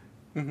doing.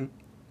 Mm-hmm.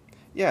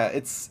 Yeah,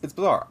 it's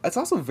bizarre. It's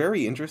also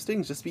very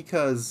interesting just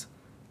because,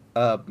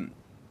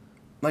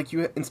 like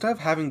instead of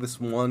having this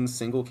one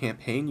single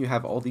campaign, you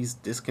have all these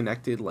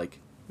disconnected like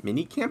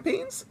mini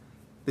campaigns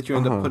that you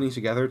end up putting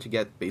together to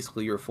get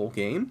basically your full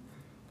game,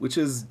 which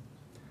is.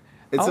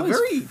 It's a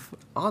very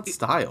odd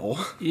style.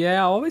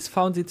 Yeah, I always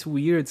found it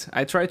weird.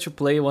 I tried to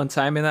play one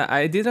time and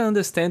I didn't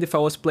understand if I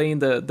was playing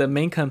the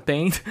main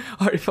campaign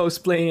or if I was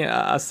playing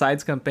a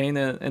side campaign,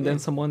 and then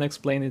someone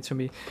explained it to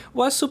me.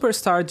 Was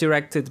Superstar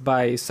directed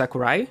by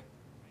Sakurai?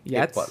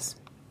 Yet? It was.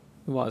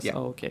 It was? Yeah.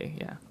 Oh, okay,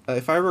 yeah.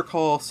 If I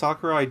recall,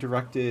 Sakurai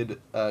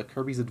directed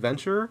Kirby's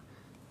Adventure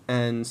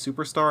and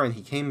Superstar, and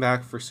he came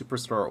back for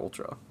Superstar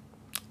Ultra.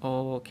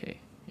 Oh,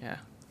 okay, yeah.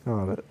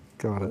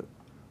 Got it.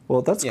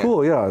 Well, that's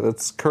cool. Yeah,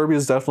 Kirby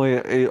is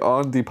definitely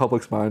on the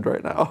public's mind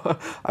right now.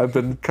 I've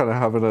been kind of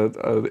having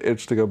an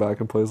itch to go back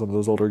and play some of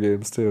those older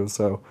games too.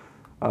 So,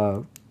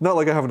 not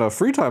like I have enough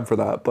free time for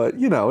that, but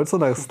it's a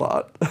nice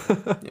thought.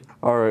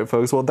 All right,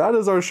 folks. Well, that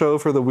is our show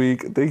for the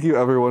week. Thank you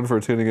everyone for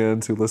tuning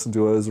in to listen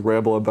to us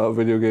ramble about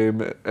video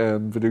game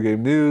and video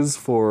game news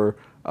for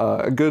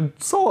a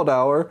good solid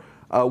hour.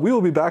 We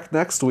will be back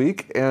next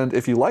week, and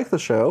if you like the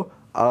show,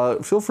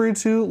 feel free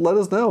to let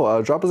us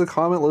know. Drop us a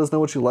comment. Let us know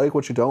what you like,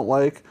 what you don't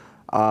like.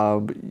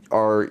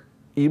 Our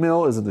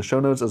email is in the show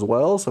notes as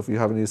well. So if you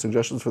have any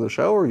suggestions for the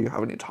show or you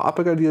have any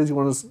topic ideas you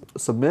want to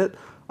submit,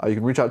 you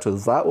can reach out to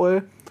us that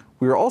way.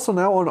 We are also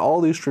now on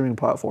all these streaming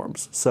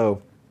platforms.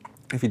 So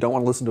if you don't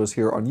want to listen to us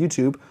here on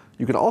YouTube,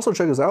 you can also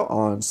check us out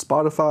on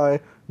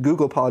Spotify,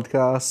 Google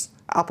Podcasts,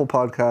 Apple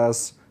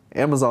Podcasts,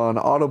 Amazon,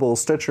 Audible,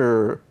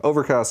 Stitcher,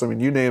 Overcast. I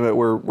mean, you name it,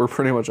 we're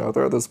pretty much out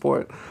there at this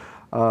point.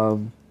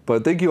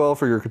 But thank you all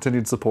for your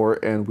continued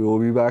support, and we will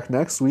be back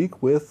next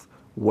week with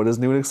what is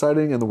new and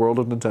exciting in the world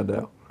of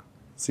Nintendo.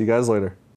 See you guys later.